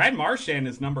 Brad Marchand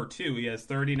is number 2. He has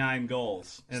 39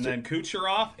 goals. And then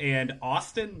Kucherov and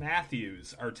Austin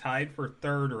Matthews are tied for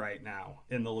 3rd right now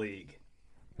in the league.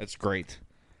 That's great.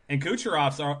 And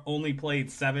Kucherov's only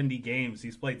played 70 games.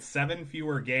 He's played 7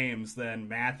 fewer games than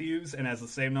Matthews and has the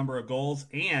same number of goals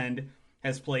and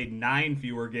has played 9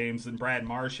 fewer games than Brad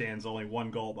Marchand's, only 1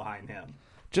 goal behind him.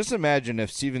 Just imagine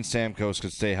if Steven Stamkos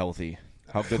could stay healthy,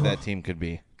 how good that team could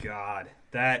be. God,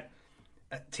 that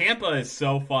Tampa is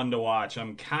so fun to watch.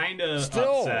 I'm kind of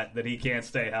upset that he can't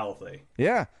stay healthy.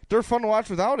 Yeah, they're fun to watch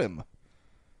without him.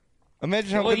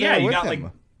 Imagine how good they are with him.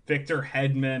 Like Victor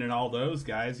Hedman and all those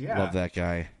guys. Yeah, love that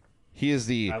guy. He's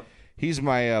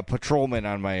my patrolman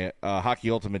on my Hockey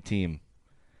Ultimate team.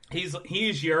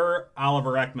 He's your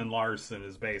Oliver Ekman-Larsson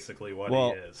is basically what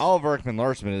he is. Oliver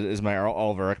Ekman-Larsson is my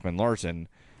Oliver Ekman-Larsson.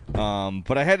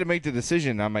 But I had to make the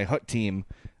decision on my Hut team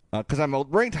because I'm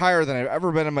ranked higher than I've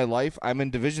ever been in my life. I'm in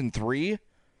Division 3,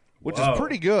 which is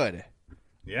pretty good.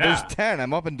 Yeah. There's 10.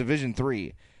 I'm up in Division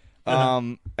 3.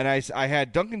 And I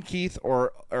had Duncan Keith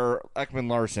or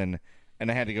Ekman-Larsson, and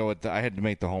I had to go with I had to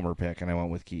make the homer pick, and I went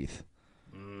with Keith.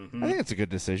 I think it's a good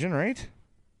decision, right?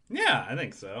 Yeah, I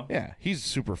think so. Yeah, he's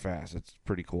super fast. It's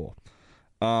pretty cool.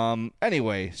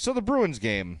 Anyway, so the Bruins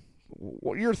game.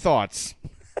 What your thoughts?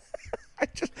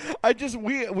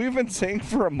 We've been saying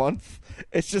for a month.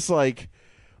 It's just like,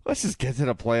 let's just get to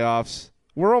the playoffs.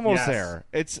 We're almost there.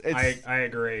 I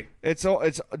agree. It's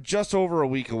just over a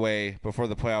week away before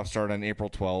the playoffs start on April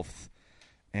 12th,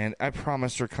 and I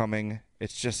promise they're coming.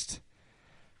 It's just,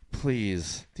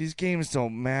 please, these games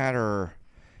don't matter.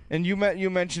 And you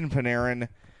mentioned Panarin.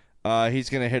 He's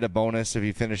going to hit a bonus if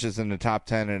he finishes in the top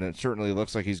 10, and it certainly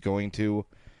looks like he's going to.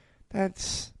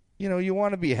 That's, you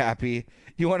want to be happy.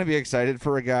 You want to be excited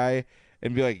for a guy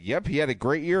and be like, yep, he had a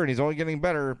great year and he's only getting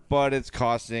better, but it's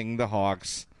costing the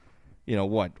Hawks,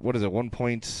 what is it,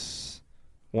 1.175?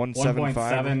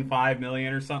 1.75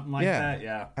 million or something like that,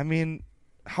 yeah. I mean,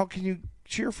 how can you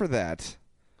cheer for that?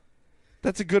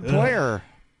 That's a good player.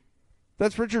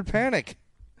 That's Richard Panik.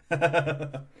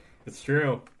 It's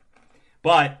true.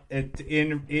 But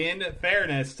in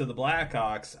fairness to the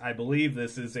Blackhawks, I believe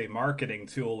this is a marketing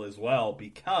tool as well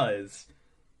because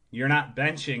you're not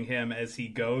benching him as he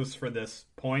goes for this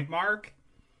point mark.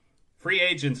 Free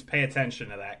agents pay attention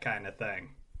to that kind of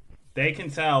thing. They can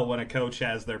tell when a coach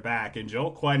has their back, and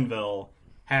Joel Quenneville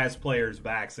has players'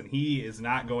 backs, and he is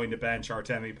not going to bench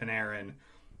Artemi Panarin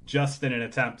just in an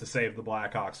attempt to save the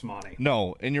Blackhawks money.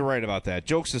 No, and you're right about that.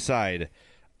 Jokes aside,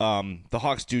 the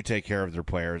Hawks do take care of their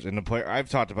players, and I've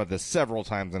talked about this several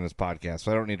times on this podcast,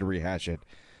 so I don't need to rehash it.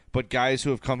 But guys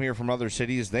who have come here from other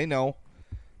cities, they know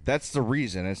That's the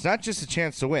reason. It's not just a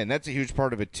chance to win. That's a huge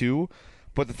part of it too.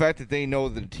 But the fact that they know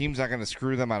that the team's not going to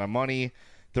screw them out of money,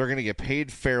 they're going to get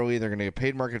paid fairly, they're going to get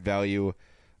paid market value.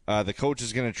 The coach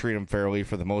is going to treat them fairly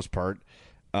for the most part.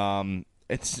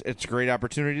 It's a great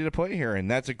opportunity to play here,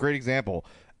 and that's a great example.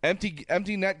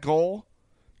 Empty net goal.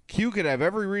 Q could have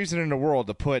every reason in the world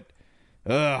to put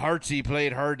Hartsey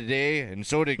played hard today, and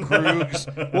so did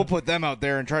Krugs. We'll put them out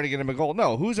there and try to get him a goal.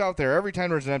 No, who's out there every time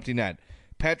there's an empty net?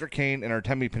 Patrick Kane and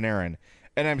Artemi Panarin.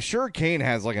 And I'm sure Kane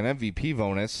has like an MVP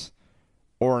bonus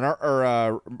or an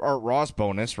Art Ross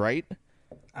bonus, right?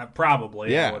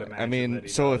 Probably. Yeah. I would imagine I mean, that he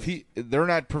so does. if they're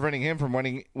not preventing him from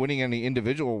winning any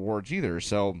individual awards either.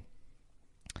 So,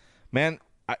 man,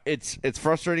 it's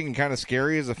frustrating and kind of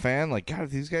scary as a fan. Like, God, if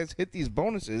these guys hit these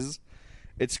bonuses,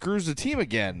 it screws the team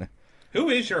again. Who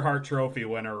is your Hart Trophy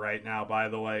winner right now, by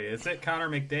the way? Is it Connor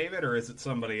McDavid or is it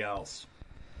somebody else?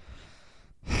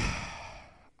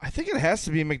 I think it has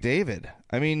to be McDavid.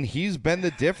 I mean, he's been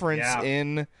the difference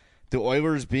in the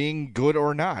Oilers being good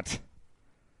or not.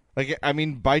 Like, I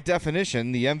mean, by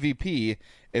definition, the MVP,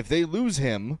 if they lose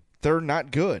him, they're not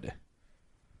good.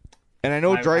 And I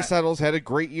know Draisaitl's had a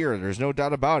great year. There's no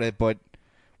doubt about it. But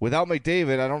without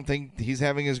McDavid, I don't think he's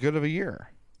having as good of a year.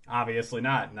 Obviously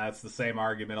not. And that's the same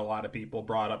argument a lot of people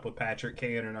brought up with Patrick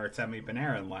Kane and Artemi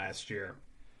Panarin last year.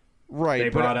 Right. They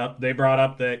brought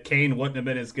up that Kane wouldn't have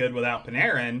been as good without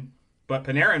Panarin, but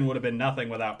Panarin would have been nothing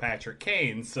without Patrick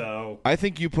Kane. So I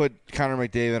think you put Connor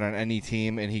McDavid on any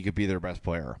team and he could be their best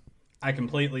player. I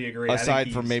completely agree.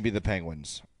 Aside from maybe the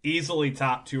Penguins. Easily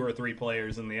top 2 or 3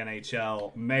 players in the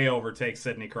NHL, may overtake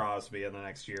Sidney Crosby in the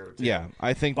next year or two. Yeah,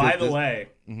 I think. By the way,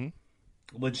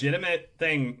 legitimate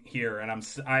thing here, and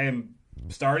I am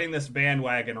starting this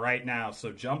bandwagon right now,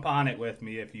 so jump on it with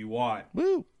me if you want.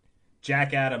 Woo!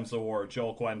 Jack Adams Award,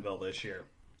 Joel Quenneville this year.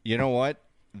 You know what?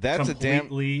 That's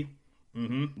completely.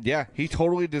 Yeah, he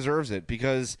totally deserves it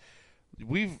because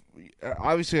we've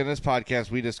obviously on this podcast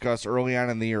we discussed early on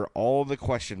in the year all the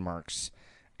question marks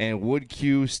and would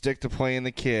Q stick to playing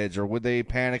the kids or would they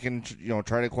panic and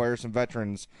try to acquire some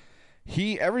veterans?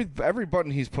 Every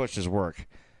button he's pushed has worked.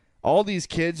 All these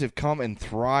kids have come and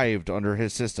thrived under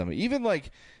his system. Even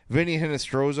like Vinny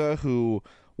Hinostroza, who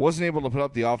wasn't able to put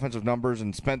up the offensive numbers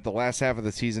and spent the last half of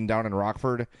the season down in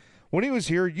Rockford. When he was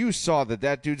here, you saw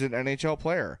that dude's an NHL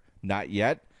player. Not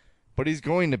yet, but he's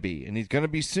going to be, and he's going to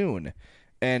be soon.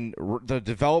 And the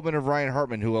development of Ryan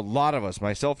Hartman, who a lot of us,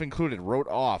 myself included, wrote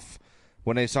off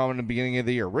when they saw him in the beginning of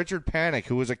the year. Richard Panik,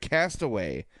 who was a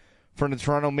castaway from the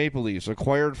Toronto Maple Leafs,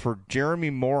 acquired for Jeremy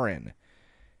Morin,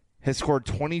 has scored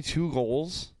 22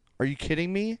 goals. Are you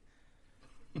kidding me?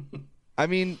 I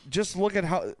mean, just look at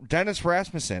how Dennis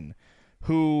Rasmussen,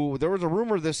 who there was a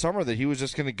rumor this summer that he was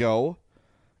just going to go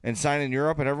and sign in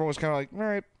Europe, and everyone was kind of like, all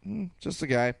right, just a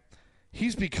guy.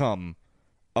 He's become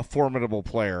a formidable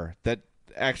player that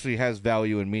actually has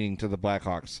value and meaning to the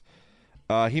Blackhawks.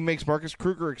 He makes Marcus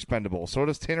Kruger expendable. So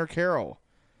does Tanner Carroll.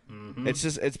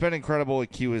 It's been incredible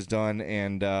what Q has done,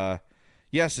 and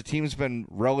yes, the team's been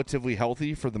relatively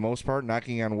healthy for the most part,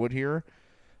 knocking on wood here.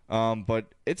 But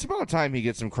it's about time he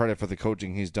gets some credit for the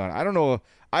coaching he's done. I don't know.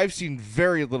 I've seen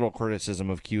very little criticism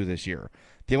of Q this year.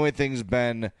 The only thing's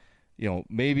been,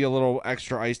 maybe a little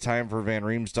extra ice time for Van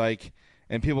Riemsdyk,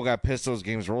 and people got pissed those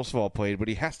games Roosevelt played, but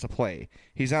he has to play.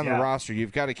 He's on the roster.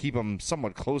 You've got to keep him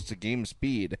somewhat close to game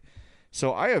speed.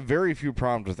 So I have very few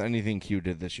problems with anything Q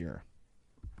did this year.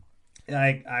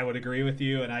 I would agree with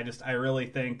you, and I really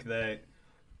think that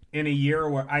in a year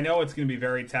where I know it's going to be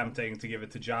very tempting to give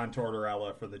it to John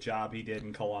Tortorella for the job he did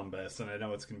in Columbus, and I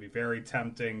know it's going to be very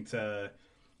tempting to,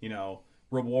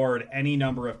 reward any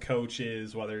number of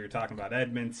coaches, whether you're talking about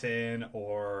Edmonton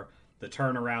or the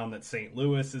turnaround that St.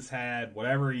 Louis has had,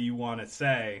 whatever you want to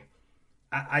say.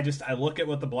 I look at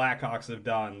what the Blackhawks have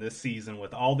done this season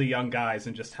with all the young guys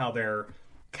and just how they're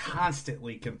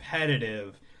constantly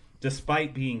competitive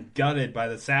despite being gutted by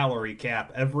the salary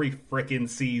cap every frickin'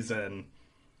 season.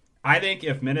 I think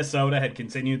if Minnesota had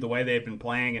continued the way they've been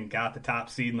playing and got the top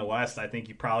seed in the West, I think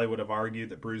you probably would have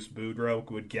argued that Bruce Boudreau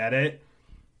would get it.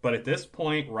 But at this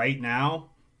point, right now,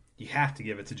 you have to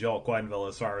give it to Joel Quenneville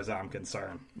as far as I'm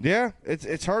concerned. Yeah,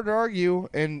 it's hard to argue.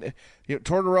 And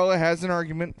Tortorella has an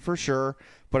argument for sure,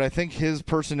 but I think his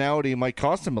personality might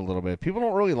cost him a little bit. People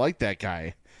don't really like that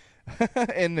guy.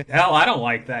 And hell, I don't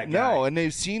like that guy. No, and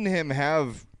they've seen him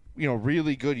have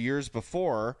really good years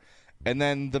before, and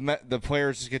then the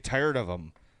players just get tired of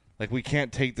him. Like, we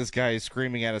can't take this guy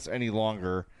screaming at us any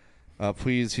longer.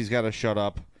 Please, he's got to shut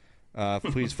up.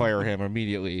 Please fire him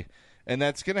immediately. And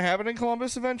that's going to happen in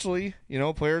Columbus eventually.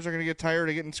 Players are going to get tired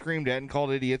of getting screamed at and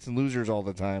called idiots and losers all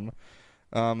the time.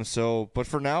 But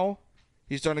for now,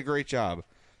 He's done a great job.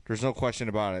 There's no question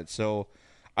about it. So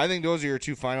I think those are your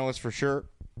 2 finalists for sure.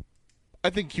 I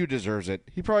think Q deserves it.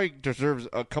 He probably deserves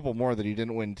a couple more that he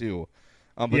didn't win too.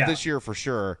 But this year for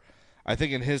sure, I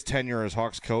think in his tenure as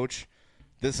Hawks coach,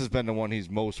 this has been the one he's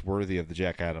most worthy of, the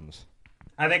Jack Adams.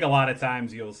 I think a lot of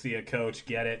times you'll see a coach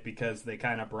get it because they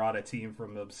kind of brought a team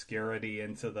from obscurity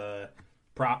into the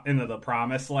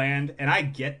promised land. And I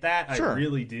get that. Sure. I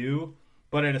really do.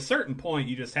 But at a certain point,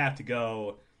 you just have to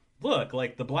go, look,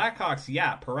 like the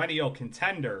Blackhawks, perennial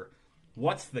contender.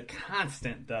 What's the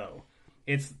constant, though?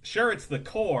 It's the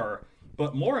core,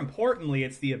 but more importantly,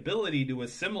 it's the ability to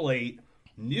assimilate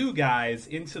new guys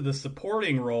into the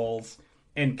supporting roles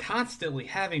and constantly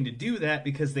having to do that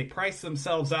because they price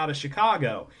themselves out of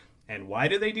Chicago. And why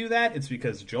do they do that? It's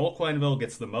because Joel Quenneville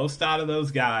gets the most out of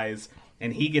those guys,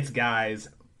 and he gets guys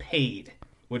paid,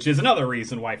 which is another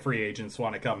reason why free agents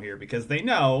want to come here, because they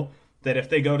know that if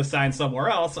they go to sign somewhere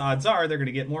else, odds are they're going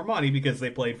to get more money because they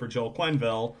played for Joel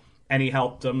Quenneville, and he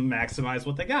helped them maximize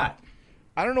what they got.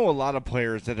 I don't know a lot of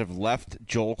players that have left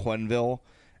Joel Quenneville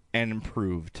and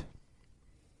improved.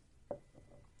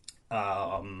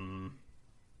 No.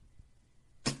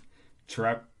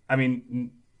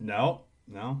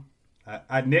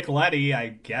 Nick Leddy, I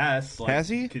guess. Has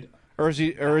he? Or is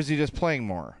he just playing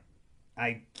more?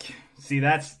 I see.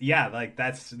 That's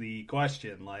the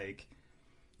question. Like,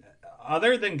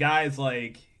 other than guys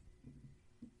like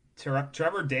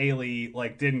Trevor Daley,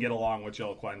 didn't get along with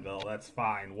Joel Quenneville. That's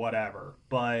fine, whatever.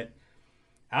 But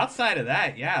outside of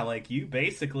that, you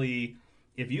basically,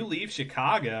 if you leave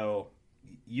Chicago,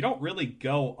 you don't really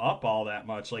go up all that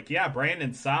much.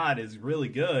 Brandon Saad is really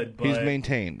good, but he's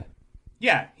maintained.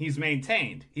 Yeah, he's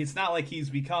maintained. It's not like he's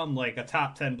become a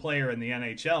top 10 player in the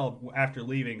NHL after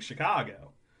leaving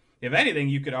Chicago. If anything,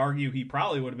 you could argue he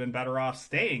probably would have been better off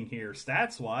staying here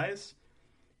stats-wise.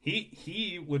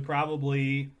 He would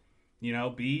probably,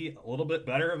 be a little bit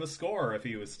better of a scorer if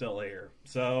he was still here.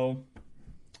 So,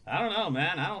 I don't know,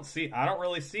 man. I don't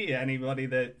really see anybody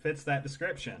that fits that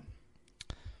description.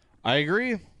 I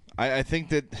agree. I think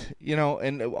that,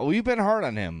 and we've been hard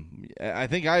on him. I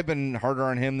think I've been harder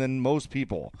on him than most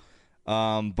people.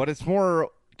 But it's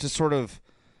more to sort of,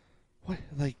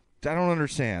 I don't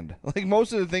understand.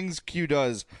 Most of the things Q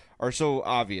does are so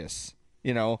obvious,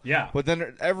 Yeah. But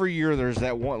then every year there's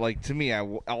that one, to me,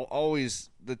 I'll always,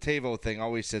 the Tavo thing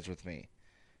always sits with me.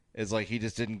 It's he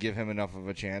just didn't give him enough of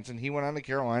a chance, and he went on to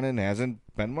Carolina and hasn't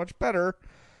been much better.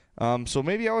 So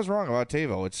maybe I was wrong about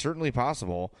Tavo. It's certainly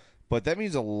possible. But that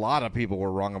means a lot of people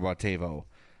were wrong about Tavo.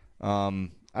 I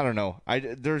don't know.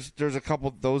 There's a couple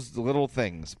of those little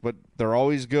things, but they're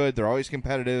always good. They're always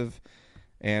competitive,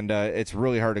 and it's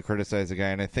really hard to criticize the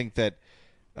guy. And I think that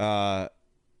the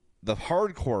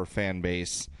hardcore fan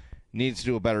base needs to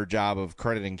do a better job of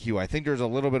crediting Q. I think there's a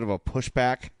little bit of a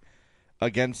pushback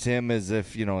against him, as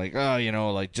if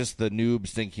just the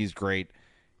noobs think he's great.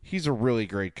 He's a really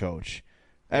great coach.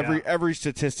 Every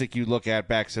statistic you look at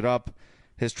backs it up.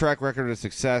 His track record of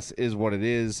success is what it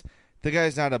is. The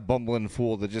guy's not a bumbling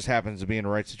fool that just happens to be in the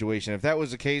right situation. If that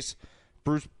was the case,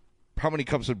 Bruce, how many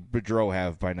cups would Boudreau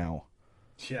have by now?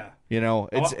 Yeah.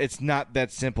 It's not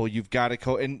that simple. You've got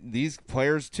to and these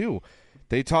players too.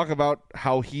 They talk about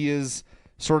how he is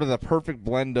sort of the perfect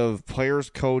blend of players,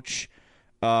 coach,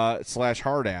 /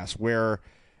 hard ass, where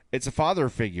it's a father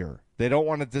figure. They don't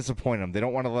want to disappoint him. They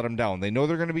don't want to let him down. They know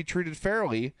they're going to be treated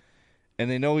fairly. And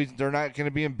they know they're not going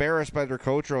to be embarrassed by their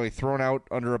coach or thrown out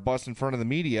under a bus in front of the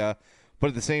media. But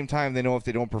at the same time, they know if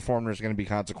they don't perform, there's going to be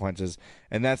consequences.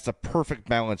 And that's the perfect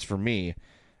balance for me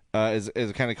as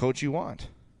the kind of coach you want.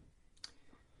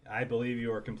 I believe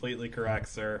you are completely correct,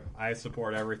 sir. I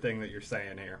support everything that you're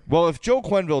saying here. Well, if Joe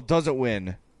Quenneville doesn't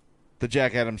win the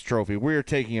Jack Adams Trophy, we are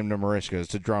taking him to Marishka's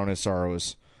to drown his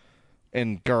sorrows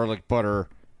in garlic butter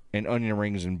and onion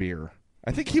rings and beer.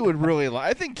 I think he would really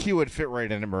I think he would fit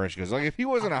right into Marishka's. If he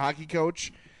wasn't a hockey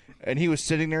coach and he was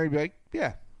sitting there, he'd be like,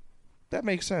 yeah, that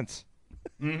makes sense.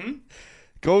 Mm-hmm.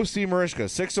 Go see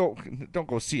Marishka. Don't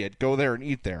go see it. Go there and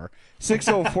eat there.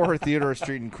 604 Theodore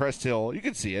Street in Crest Hill. You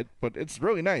can see it, but it's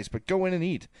really nice. But go in and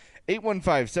eat.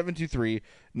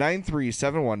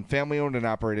 815-723-9371. Family owned and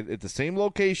operated at the same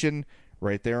location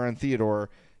right there on Theodore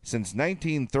since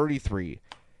 1933.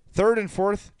 Third and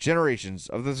fourth generations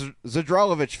of the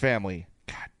Zadralovich family.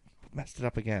 God, messed it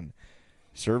up again.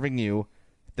 Serving you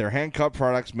their hand-cut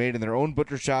products made in their own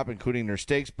butcher shop, including their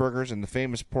steaks, burgers, and the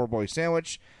famous poor boy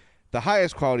sandwich, the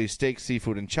highest quality steak,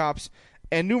 seafood, and chops,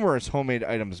 and numerous homemade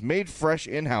items made fresh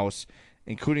in-house,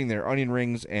 including their onion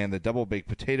rings and the double-baked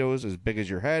potatoes as big as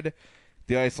your head,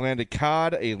 the Icelandic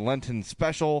cod, a Lenten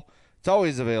special. It's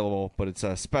always available, but it's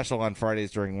a special on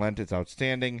Fridays during Lent. It's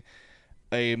outstanding.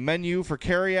 a menu for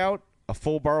carryout, a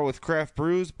full bar with craft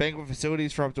brews, banquet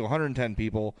facilities for up to 110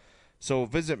 people. So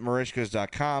visit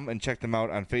Merichkas.com and check them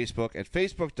out on Facebook at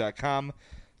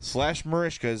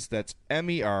facebook.com/Merichkas. That's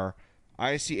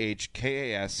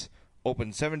MERICHKAS.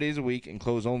 Open 7 days a week and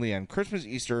close only on Christmas,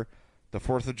 Easter, the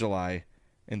 4th of July,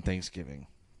 and Thanksgiving.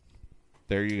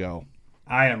 There you go.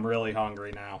 I am really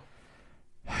hungry now.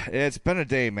 It's been a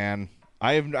day, man.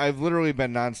 I've literally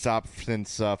been nonstop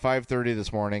since 5:30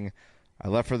 this morning. I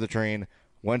left for the train,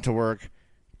 went to work,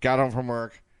 got home from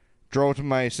work, drove to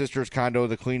my sister's condo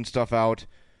to clean stuff out,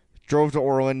 drove to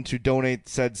Orland to donate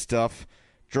said stuff,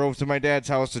 drove to my dad's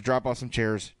house to drop off some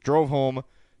chairs, drove home,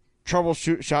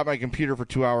 shot my computer for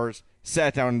 2 hours,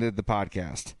 sat down and did the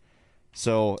podcast.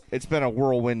 So it's been a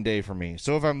whirlwind day for me.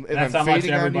 So if I'm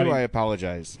fading on you, I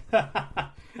apologize.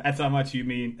 That's how much you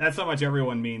mean. That's how much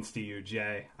everyone means to you,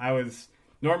 Jay.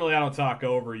 Normally I don't talk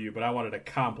over you, but I wanted to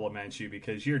compliment you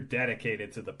because you're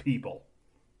dedicated to the people.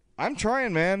 I'm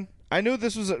trying, man. I knew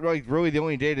this was like really the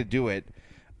only day to do it,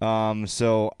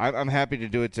 so I'm happy to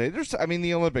do it today.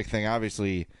 The Olympic thing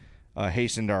obviously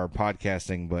hastened our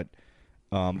podcasting, but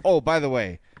by the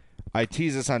way, I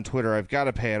tease this on Twitter. I've got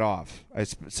to pay it off. I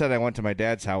said I went to my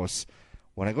dad's house.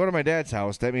 When I go to my dad's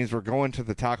house, that means we're going to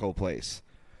the taco place,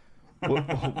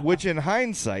 which in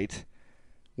hindsight,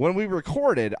 when we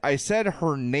recorded, I said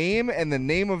her name and the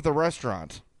name of the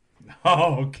restaurant.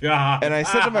 Oh, God. And I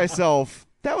said to myself,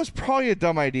 that was probably a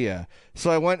dumb idea. So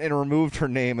I went and removed her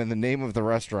name and the name of the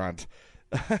restaurant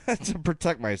to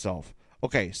protect myself.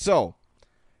 Okay, so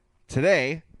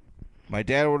today, my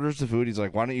dad orders the food. He's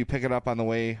like, why don't you pick it up on the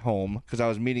way home? Because I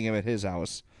was meeting him at his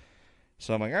house.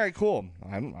 So I'm like, all right, cool.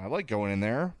 I like going in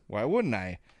there. Why wouldn't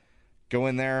I? Go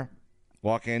in there,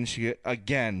 walk in. She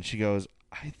goes,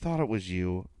 I thought it was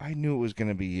you. I knew it was going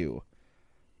to be you.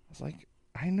 I was like,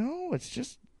 I know.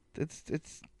 It's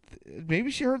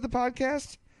maybe she heard the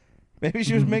podcast. Maybe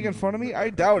she was making fun of me. I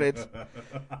doubt it.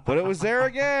 But it was there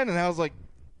again. And I was like,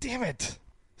 damn it.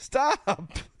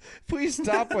 Stop. Please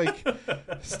stop.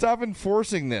 Stop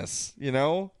enforcing this. You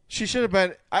know, she should have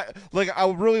been. I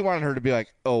really wanted her to be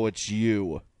like, oh, it's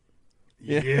you.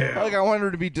 Yeah. I wanted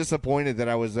her to be disappointed that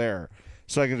I was there.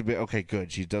 So I could be, okay,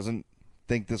 good. She doesn't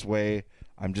think this way.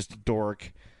 I'm just a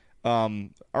dork.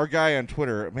 Our guy on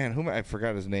Twitter, man, I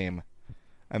forgot his name.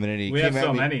 I'm an idiot. We have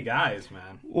so many guys,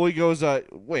 man. Well, he goes,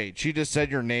 wait, she just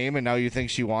said your name and now you think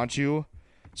she wants you?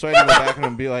 So I had to go back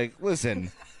and be like,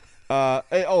 listen,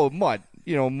 Mutt,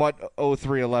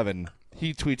 Mutt0311.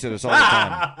 He tweets at us all the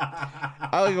time.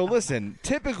 I go, listen,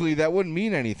 typically that wouldn't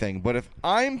mean anything, but if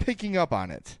I'm picking up on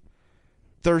it,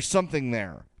 there's something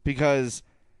there. Because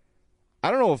I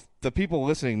don't know if the people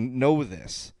listening know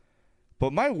this,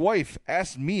 but my wife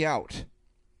asked me out.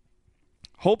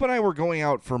 Hope and I were going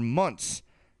out for months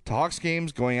to Hawks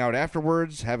games, going out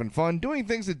afterwards, having fun, doing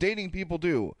things that dating people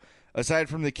do, aside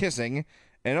from the kissing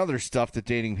and other stuff that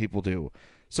dating people do.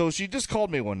 So she just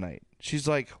called me one night. She's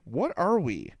like, what are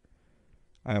we?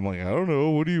 I'm like, I don't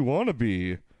know. What do you want to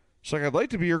be? She's like, I'd like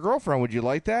to be your girlfriend. Would you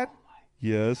like that?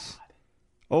 Yes.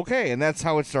 Okay, and that's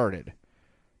how it started.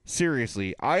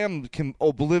 Seriously, I am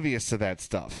oblivious to that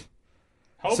stuff.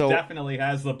 Hope definitely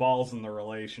has the balls in the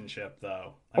relationship,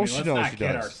 though. Let's not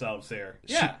kid ourselves here.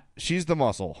 Yeah, she's the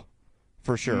muscle,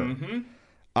 for sure. Mm-hmm.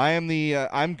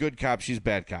 I'm good cop. She's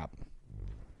bad cop.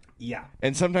 Yeah,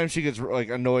 and sometimes she gets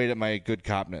annoyed at my good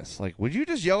copness. Like, would you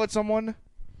just yell at someone?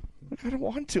 Like, I don't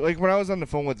want to. Like when I was on the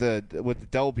phone with the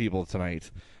Dell people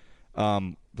tonight,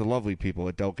 the lovely people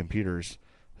at Dell Computers.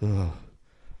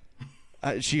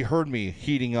 She heard me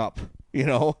heating up. You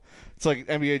know, it's like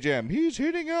NBA Jam. He's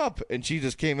heating up, and she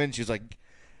just came in. She's like,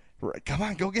 "Come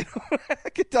on, go get him!" I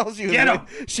could tell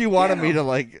she wanted me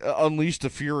to unleash the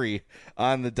fury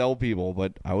on the Dell people,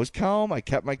 but I was calm. I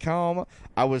kept my calm.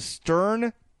 I was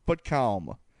stern but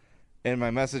calm, and my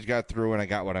message got through, and I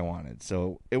got what I wanted.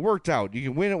 So it worked out. You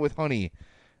can win it with honey,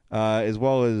 as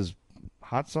well as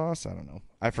hot sauce. I don't know.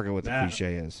 I forget what the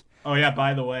cliche is. Oh, yeah,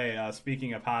 by the way,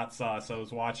 speaking of hot sauce, I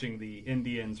was watching the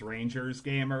Indians-Rangers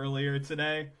game earlier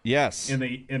today. Yes. In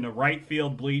the right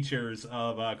field bleachers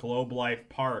of Globe Life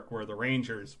Park, where the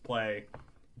Rangers play,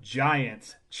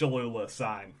 giant Cholula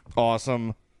sign.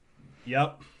 Awesome.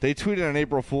 Yep. They tweeted on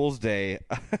April Fool's Day.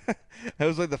 That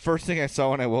was the first thing I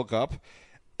saw when I woke up.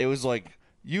 It was like,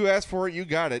 you asked for it, you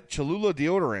got it. Cholula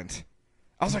deodorant.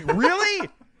 I was like, really?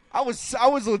 I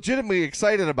was legitimately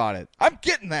excited about it. I'm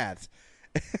getting that.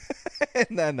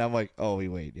 And then I'm like, oh,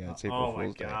 wait, yeah, it's April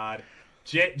Fool's Day. Oh, my God.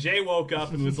 Jay woke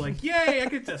up and was like, yay, I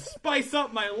get to spice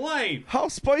up my life. How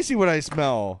spicy would I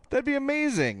smell? That'd be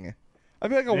amazing.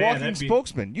 I'd be like a walking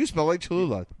spokesman. You smell like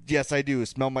Cholula. Yes, I do.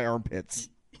 Smell my armpits.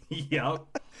 Yep.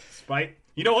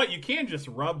 You know what? You can just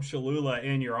rub Cholula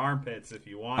in your armpits if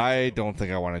you want. I don't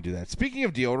think I want to do that. Speaking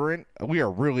of deodorant, we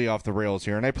are really off the rails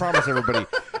here, and I promise everybody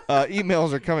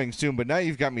emails are coming soon, but now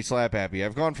you've got me slap happy.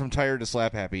 I've gone from tired to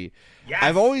slap happy. Yes.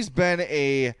 I've always been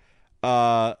a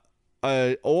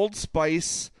Old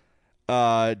Spice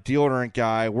deodorant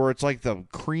guy where it's like the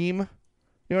cream.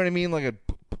 You know what I mean? Like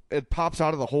it pops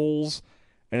out of the holes,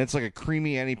 and it's like a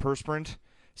creamy antiperspirant.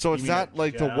 So it's not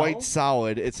like the white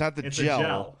solid. It's not the gel. A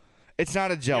gel. It's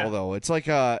not a gel though. It's like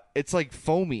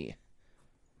foamy.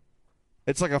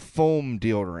 It's like a foam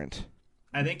deodorant.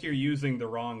 I think you're using the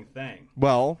wrong thing.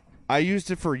 Well, I used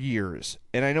it for years,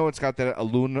 and I know it's got that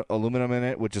aluminum in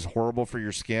it, which is horrible for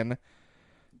your skin.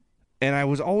 And I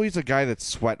was always a guy that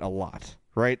sweat a lot,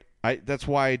 right? That's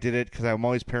why I did it, because I'm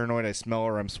always paranoid I smell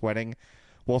or I'm sweating.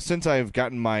 Well, since I've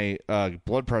gotten my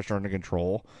blood pressure under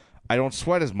control, I don't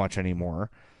sweat as much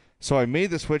anymore. So I made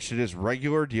the switch to just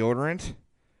regular deodorant.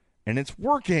 And it's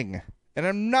working. And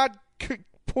I'm not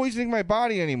poisoning my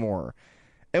body anymore.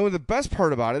 And the best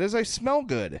part about it is I smell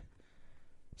good.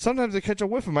 Sometimes I catch a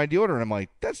whiff of my deodorant and I'm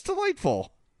like, that's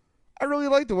delightful. I really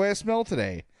like the way I smell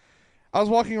today. I was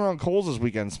walking around Kohl's this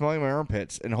weekend smelling my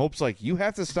armpits in hopes like, you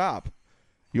have to stop.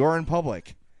 You're in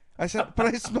public. I said, but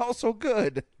I smell so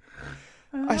good.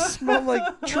 I smell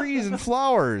like trees and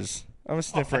flowers. I'm a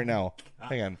sniff right now.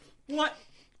 Hang on. What?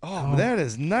 Oh, that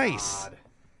is nice. God.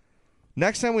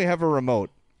 Next time we have a remote,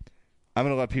 I'm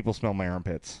going to let people smell my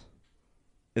armpits.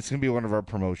 It's going to be one of our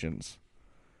promotions.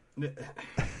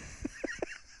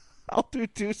 I'll do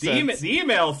 2 cents. The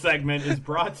email segment is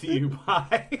brought to you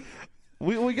by...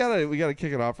 we gotta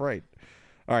kick it off right.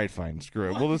 All right, fine. Screw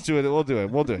it. We'll just do it. We'll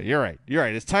do it. You're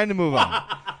right. It's time to move on.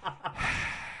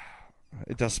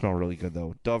 It does smell really good,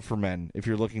 though. Dove for Men. If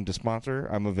you're looking to sponsor,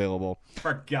 I'm available.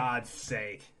 For God's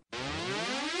sake.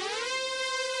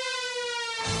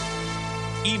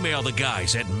 Email the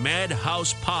guys at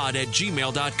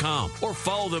madhousepod@gmail.com or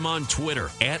follow them on Twitter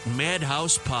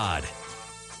 @madhousepod.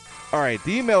 All right,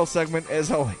 the email segment, as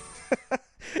always,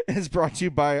 is brought to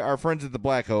you by our friends at the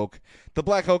Black Oak. The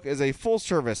Black Oak is a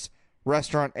full-service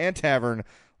restaurant and tavern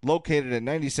located at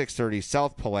 9630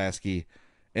 South Pulaski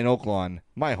in Oak Lawn,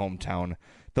 my hometown.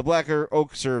 The Black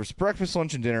Oak serves breakfast,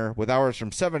 lunch, and dinner with hours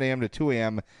from 7 a.m. to 2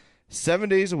 a.m. 7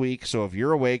 days a week, so if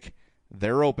you're awake,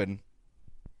 they're open.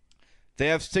 They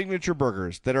have signature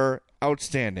burgers that are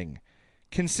outstanding,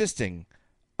 consisting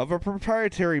of a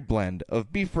proprietary blend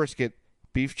of beef brisket,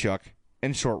 beef chuck,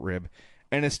 and short rib,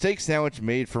 and a steak sandwich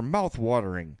made for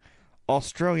mouth-watering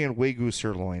Australian Wagyu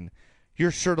sirloin. You're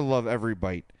sure to love every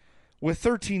bite. With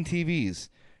 13 TVs,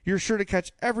 you're sure to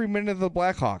catch every minute of the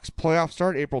Blackhawks. Playoffs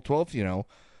start April 12th, you know,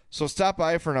 so stop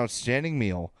by for an outstanding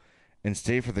meal and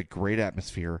stay for the great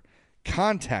atmosphere.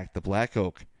 Contact the Black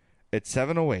Oak at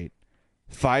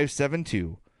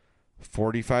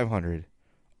 708-572-4500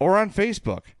 or on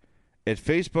Facebook at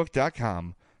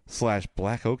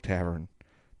facebook.com/Black Oak Tavern.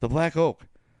 The Black Oak,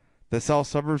 the South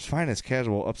Suburbs' finest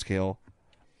casual upscale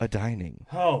dining.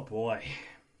 Oh boy,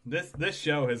 this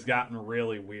show has gotten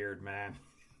really weird, man.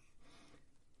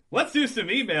 Let's do some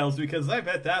emails because I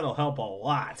bet that'll help a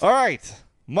lot. All right,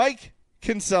 Mike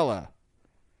Kinsella,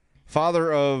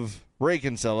 father of Ray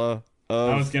Kinsella of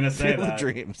I was gonna say Field of that.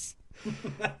 Dreams.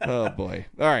 Oh boy!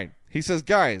 All right, he says,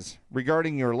 guys,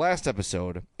 regarding your last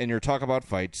episode and your talk about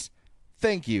fights,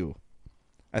 thank you.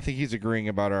 I think he's agreeing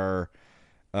about our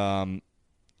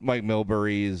Mike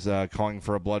Milbury's calling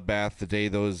for a bloodbath the day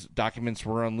those documents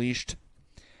were unleashed.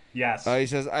 Yes. He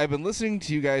says, I've been listening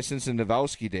to you guys since the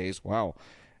Navowski days. Wow.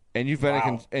 And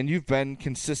you've been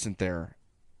consistent there.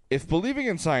 If believing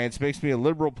in science makes me a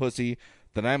liberal pussy,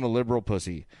 then I'm a liberal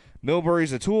pussy.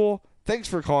 Milbury's a tool. Thanks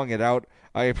for calling it out.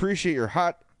 I appreciate your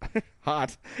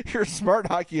your smart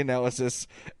hockey analysis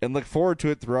and look forward to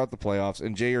it throughout the playoffs.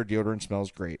 And Jay, your deodorant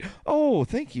smells great. Oh,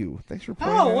 thank you. Thanks for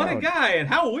pointing that what out. a guy, and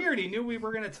how weird he knew we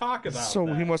were going to talk about So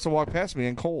that. he must have walked past me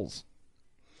in Kohl's.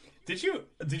 Did you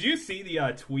see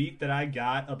the tweet that I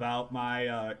got about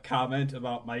my comment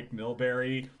about Mike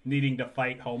Milbury needing to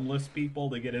fight homeless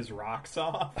people to get his rocks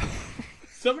off?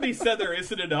 Somebody said there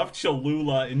isn't enough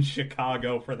Cholula in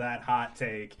Chicago for that hot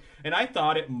take, and I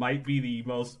thought it might be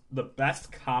the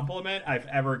best compliment I've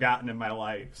ever gotten in my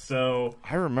life. So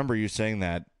I remember you saying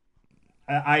that.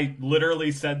 I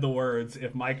literally said the words,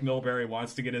 if Mike Milbury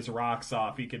wants to get his rocks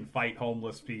off, he can fight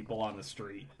homeless people on the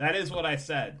street. That is what I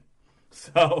said.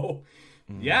 So,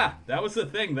 yeah, that was the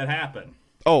thing that happened.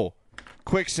 Oh,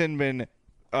 quick Sinbin,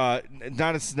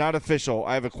 not official.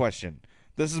 I have a question.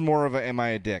 This is more of a am I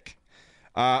a dick?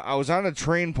 I was on a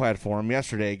train platform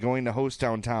yesterday going to host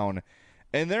downtown,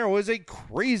 and there was a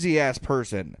crazy-ass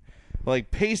person,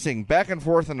 like, pacing back and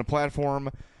forth on the platform,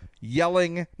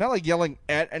 yelling, not like yelling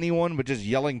at anyone, but just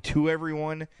yelling to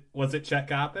everyone. Was it Chet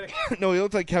Kopic? No, he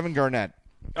looked like Kevin Garnett.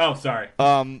 Oh, sorry.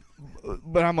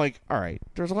 But I'm like, all right,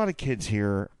 there's a lot of kids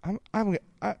here.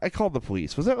 I called the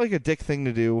police. Was that like a dick thing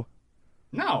to do?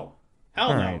 No. Hell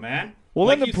all no, right. man. Well,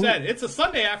 like then you said, it's a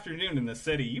Sunday afternoon in the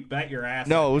city. You bet your ass.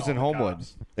 No, I'd it was call in the Homewood.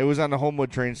 cops. It was on the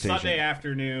Homewood train station. Sunday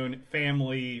afternoon,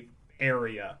 family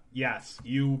area. Yes,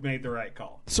 you made the right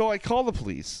call. So I call the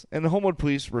police, and the Homewood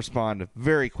police respond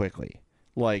very quickly.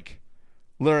 Like,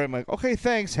 literally, I'm like, okay,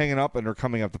 thanks, hanging up, and they're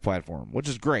coming up the platform, which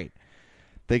is great.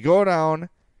 They go down,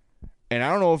 and I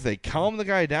don't know if they calm the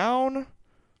guy down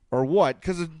or what,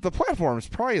 because the platform is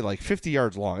probably like 50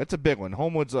 yards long. It's a big one.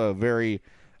 Homewood's a very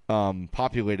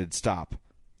populated stop.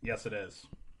 Yes, it is.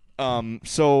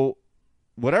 So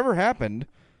whatever happened,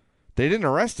 they didn't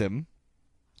arrest him.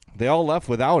 They all left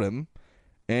without him,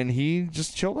 and he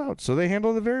just chilled out. So they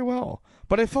handled it very well.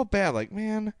 But I felt bad, like,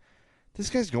 man, this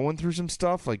guy's going through some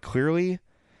stuff, like, clearly,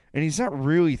 and he's not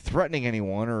really threatening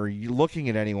anyone or looking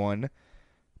at anyone.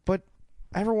 But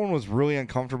everyone was really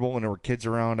uncomfortable when there were kids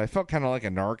around. I felt kind of like a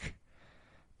narc,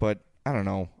 but I don't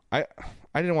know. I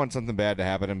didn't want something bad to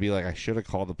happen and be like, I should have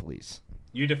called the police.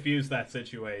 You diffused that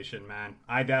situation, man.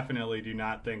 I definitely do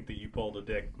not think that you pulled a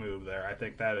dick move there. I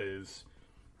think that is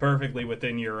perfectly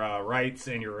within your rights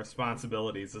and your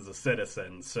responsibilities as a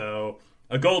citizen. So,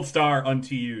 a gold star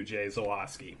unto you, Jay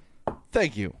Zawoski.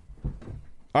 Thank you.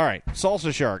 All right,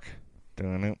 Salsa Shark.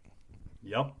 Dun-dun.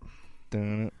 Yep.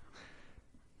 Dun-dun.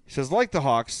 He says, like the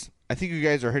Hawks, I think you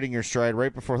guys are hitting your stride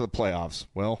right before the playoffs.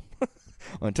 Well,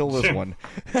 until this one.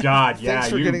 God, yeah. Thanks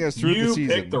for getting us through the season. You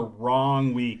picked the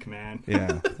wrong week, man.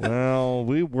 Yeah. Well,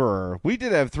 we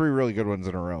did have 3 really good ones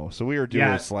in a row, so we are due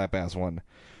a slap-ass one.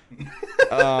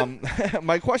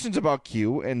 My question's about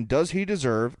Q, and does he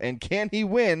deserve, and can he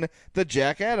win the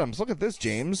Jack Adams? Look at this,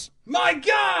 James. My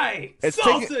guy!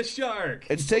 Salsa Shark!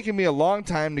 It's taken me a long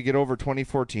time to get over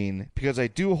 2014, because I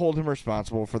do hold him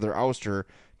responsible for their ouster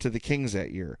to the Kings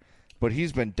that year. But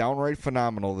he's been downright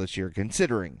phenomenal this year,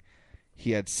 considering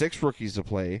he had 6 rookies to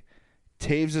play,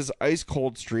 Taves'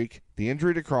 ice-cold streak, the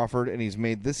injury to Crawford, and he's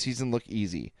made this season look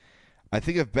easy. I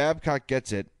think if Babcock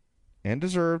gets it, and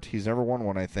deserved, he's never won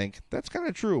one, I think. That's kind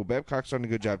of true. Babcock's done a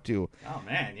good job, too. Oh,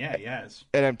 man, yeah, he has.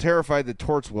 And I'm terrified that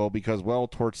Torts will because, well,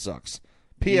 Torts sucks.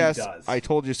 P.S. I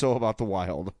told you so about the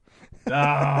Wild.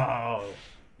 Oh,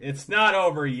 it's not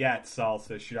over yet,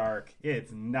 Salsa Shark.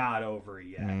 It's not over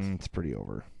yet. It's pretty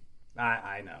over.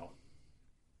 I know.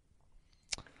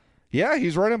 Yeah,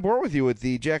 he's right on board with you with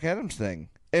the Jack Adams thing.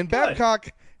 And Babcock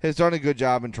has done a good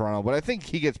job in Toronto, but I think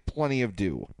he gets plenty of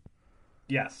due.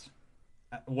 Yes.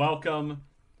 Welcome,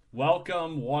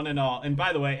 one and all. And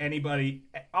by the way,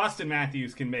 Austin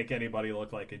Matthews can make anybody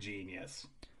look like a genius.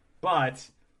 But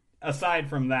aside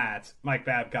from that, Mike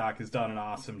Babcock has done an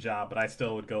awesome job, but I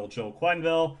still would go Joel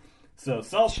Quenneville. So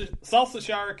Salsa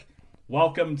Shark,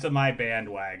 welcome to my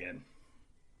bandwagon.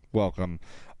 Welcome.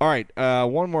 All right,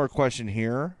 one more question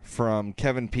here from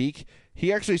Kevin Peak.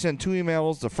 He actually sent 2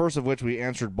 emails, the first of which we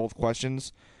answered both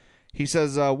questions. He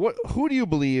says, who do you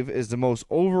believe is the most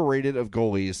overrated of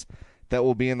goalies that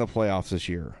will be in the playoffs this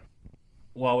year?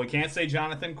 Well, we can't say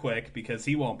Jonathan Quick because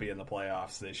he won't be in the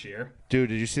playoffs this year. Dude,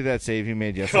 did you see that save he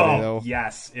made yesterday, though?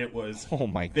 Yes, it was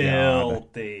my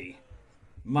filthy.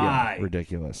 My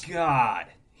ridiculous. God,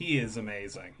 he is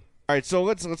amazing. All right, so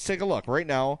let's take a look. Right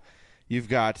now, you've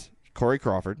got Corey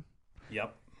Crawford.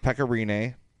 Yep. Pekka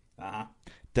Rinne. Uh-huh.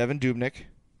 Devin Dubnyk.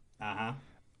 Uh-huh.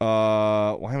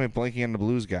 Why am I blanking on the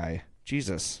Blues guy?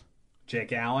 Jesus.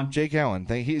 Jake Allen.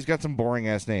 He's got some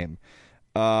boring-ass name.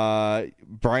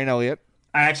 Brian Elliott.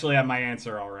 I actually have my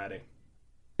answer already.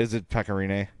 Is it Pekka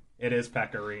Rinne? It is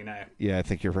Pekka Rinne. Yeah, I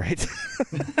think you're right.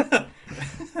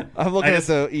 I'm looking at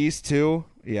the East, too.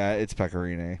 Yeah, it's Pekka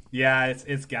Rinne. Yeah,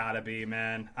 it's gotta be,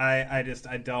 man. I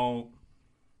don't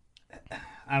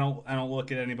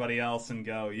look at anybody else and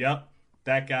go, yep,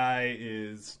 that guy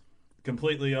is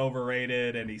completely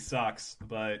overrated and he sucks.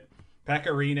 But Pekka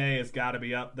Rinne has got to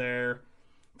be up there.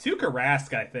 Tuukka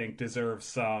Rask, I think, deserves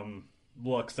some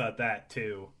looks at that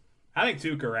too. I think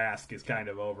Tuukka Rask is kind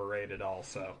of overrated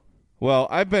also. Well,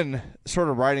 I've been sort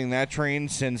of riding that train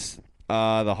since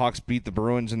the Hawks beat the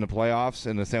Bruins in the playoffs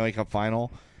in the Stanley Cup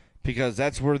Final, because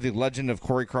that's where the legend of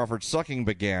Corey Crawford sucking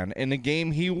began, in the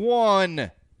game he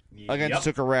won against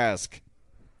Tuukka Rask.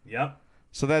 Yep.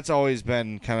 So that's always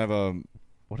been kind of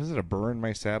a burr in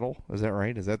my saddle? Is that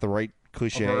right? Is that the right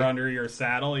cliche? A burr under your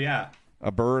saddle, yeah.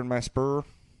 A burr in my spur?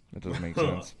 That doesn't make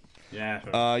sense.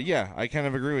 Yeah. Yeah, I kind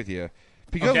of agree with you.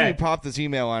 Because we popped this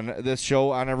email on this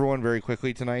show on everyone very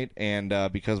quickly tonight,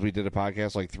 and because we did a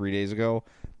podcast like 3 days ago,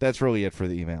 that's really it for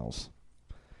the emails.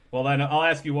 Well, then I'll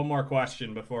ask you one more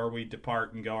question before we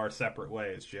depart and go our separate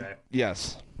ways, Jay.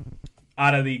 Yes.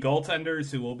 Out of the goaltenders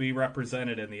who will be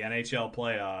represented in the NHL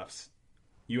playoffs,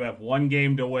 you have one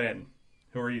game to win.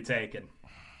 Who are you taking?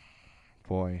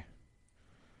 Boy.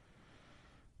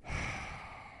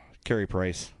 Carey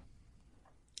Price.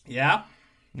 Yeah?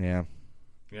 Yeah.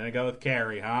 You're going to go with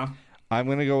Carey, huh? I'm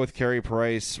going to go with Carey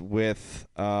Price with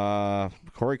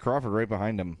Corey Crawford right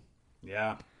behind him.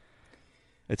 Yeah.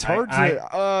 It's hard hold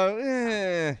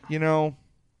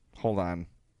on.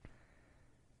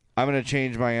 I'm going to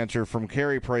change my answer from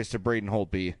Carey Price to Braden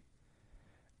Holtby,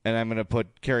 and I'm going to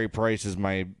put Carey Price as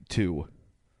my 2.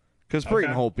 Because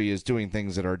Braden Holtby is doing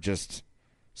things that are just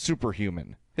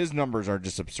superhuman. His numbers are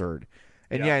just absurd.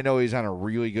 And I know he's on a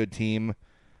really good team,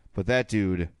 but that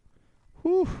dude,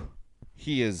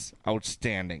 he is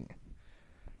outstanding.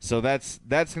 So that's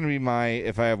going to be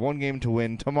if I have one game to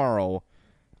win tomorrow,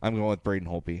 I'm going with Braden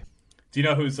Holtby. Do you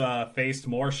know who's faced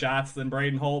more shots than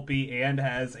Braden Holtby and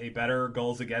has a better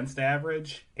goals against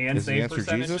average and save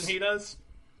percentage than he does?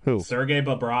 Who? Sergei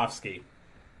Bobrovsky.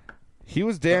 He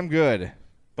was damn good.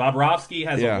 Bobrovsky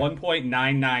has a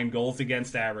 1.99 goals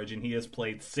against average, and he has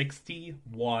played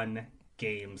 61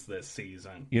 games this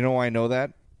season. You know why I know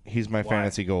that? He's my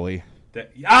fantasy goalie.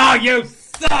 You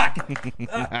suck!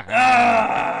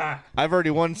 I've already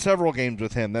won several games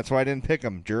with him. That's why I didn't pick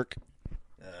him, jerk.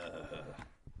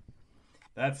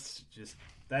 That's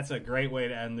a great way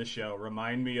to end the show.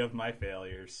 Remind me of my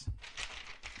failures.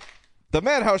 The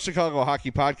Madhouse Chicago Hockey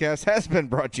Podcast has been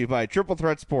brought to you by Triple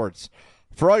Threat Sports.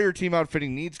 For all your team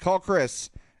outfitting needs, call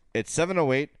Chris at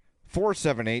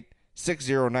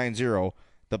 708-478-6090.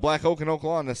 The Black Oak in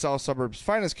Oklahoma, the South Suburbs'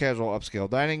 finest casual upscale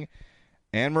dining,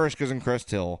 and Marishka's in Crest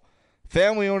Hill.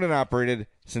 Family owned and operated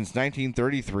since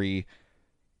 1933.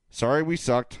 Sorry we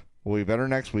sucked. We'll be better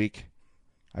next week.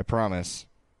 I promise.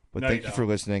 But thank you for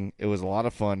listening. It was a lot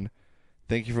of fun.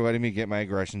 Thank you for letting me get my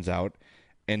aggressions out.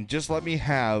 And just let me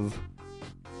have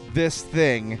this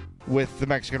thing with the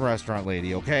Mexican restaurant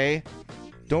lady, okay?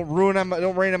 Don't rain on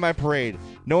my parade.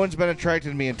 No one's been attracted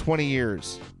to me in 20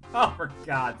 years. Oh, for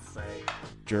God's sake.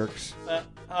 Jerks.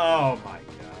 Oh, my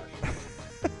gosh.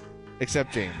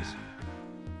 Except James.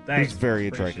 Thanks. He's very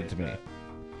attracted to me. That.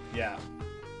 Yeah.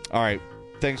 All right.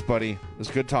 Thanks, buddy. It was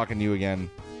good talking to you again.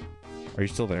 Are you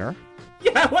still there?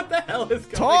 Yeah, what the hell is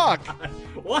going on?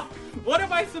 What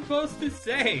am I supposed to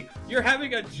say? You're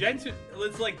having a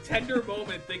tender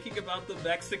moment thinking about the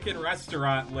Mexican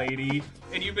restaurant lady,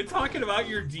 and you've been talking about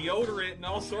your deodorant and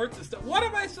all sorts of stuff. What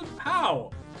am I how?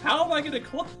 How am I going to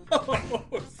close?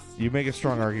 You make a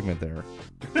strong argument there.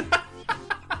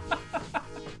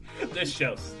 This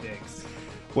show stinks.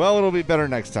 Well, it'll be better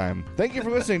next time. Thank you for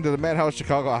listening to the Madhouse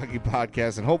Chicago Hockey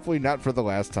Podcast, and hopefully not for the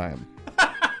last time.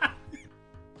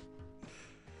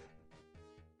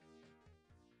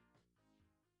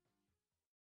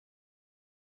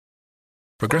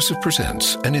 Progressive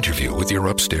presents an interview with your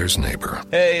upstairs neighbor.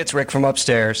 Hey, it's Rick from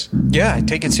upstairs. Yeah, I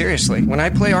take it seriously. When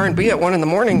I play R&B at 1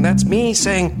 a.m, that's me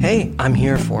saying, hey, I'm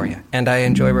here for you. And I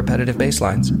enjoy repetitive bass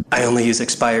lines. I only use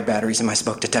expired batteries in my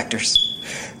smoke detectors.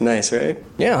 Nice, right?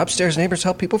 Yeah, upstairs neighbors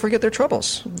help people forget their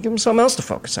troubles. Give them something else to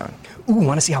focus on. Ooh,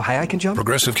 want to see how high I can jump?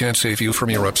 Progressive can't save you from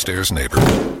your upstairs neighbor.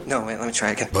 No, wait, let me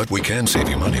try again. But we can save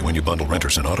you money when you bundle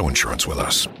renters and auto insurance with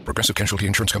us. Progressive Casualty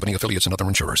Insurance Company, affiliates, and other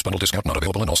insurers. Bundle discount not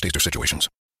available in all states or situations.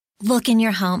 Look in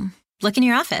your home. Look in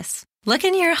your office. Look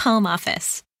in your home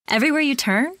office. Everywhere you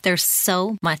turn, there's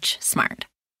so much smart.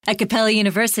 At Capella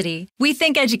University, we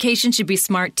think education should be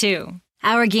smart too.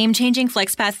 Our game-changing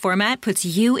FlexPath format puts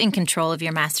you in control of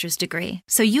your master's degree,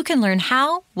 so you can learn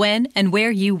how, when, and where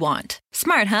you want.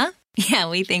 Smart, huh? Yeah,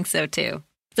 we think so too.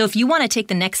 So if you want to take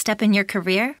the next step in your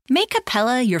career, make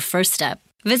Capella your first step.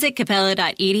 Visit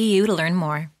capella.edu to learn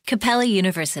more. Capella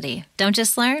University. Don't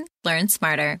just learn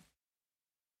smarter.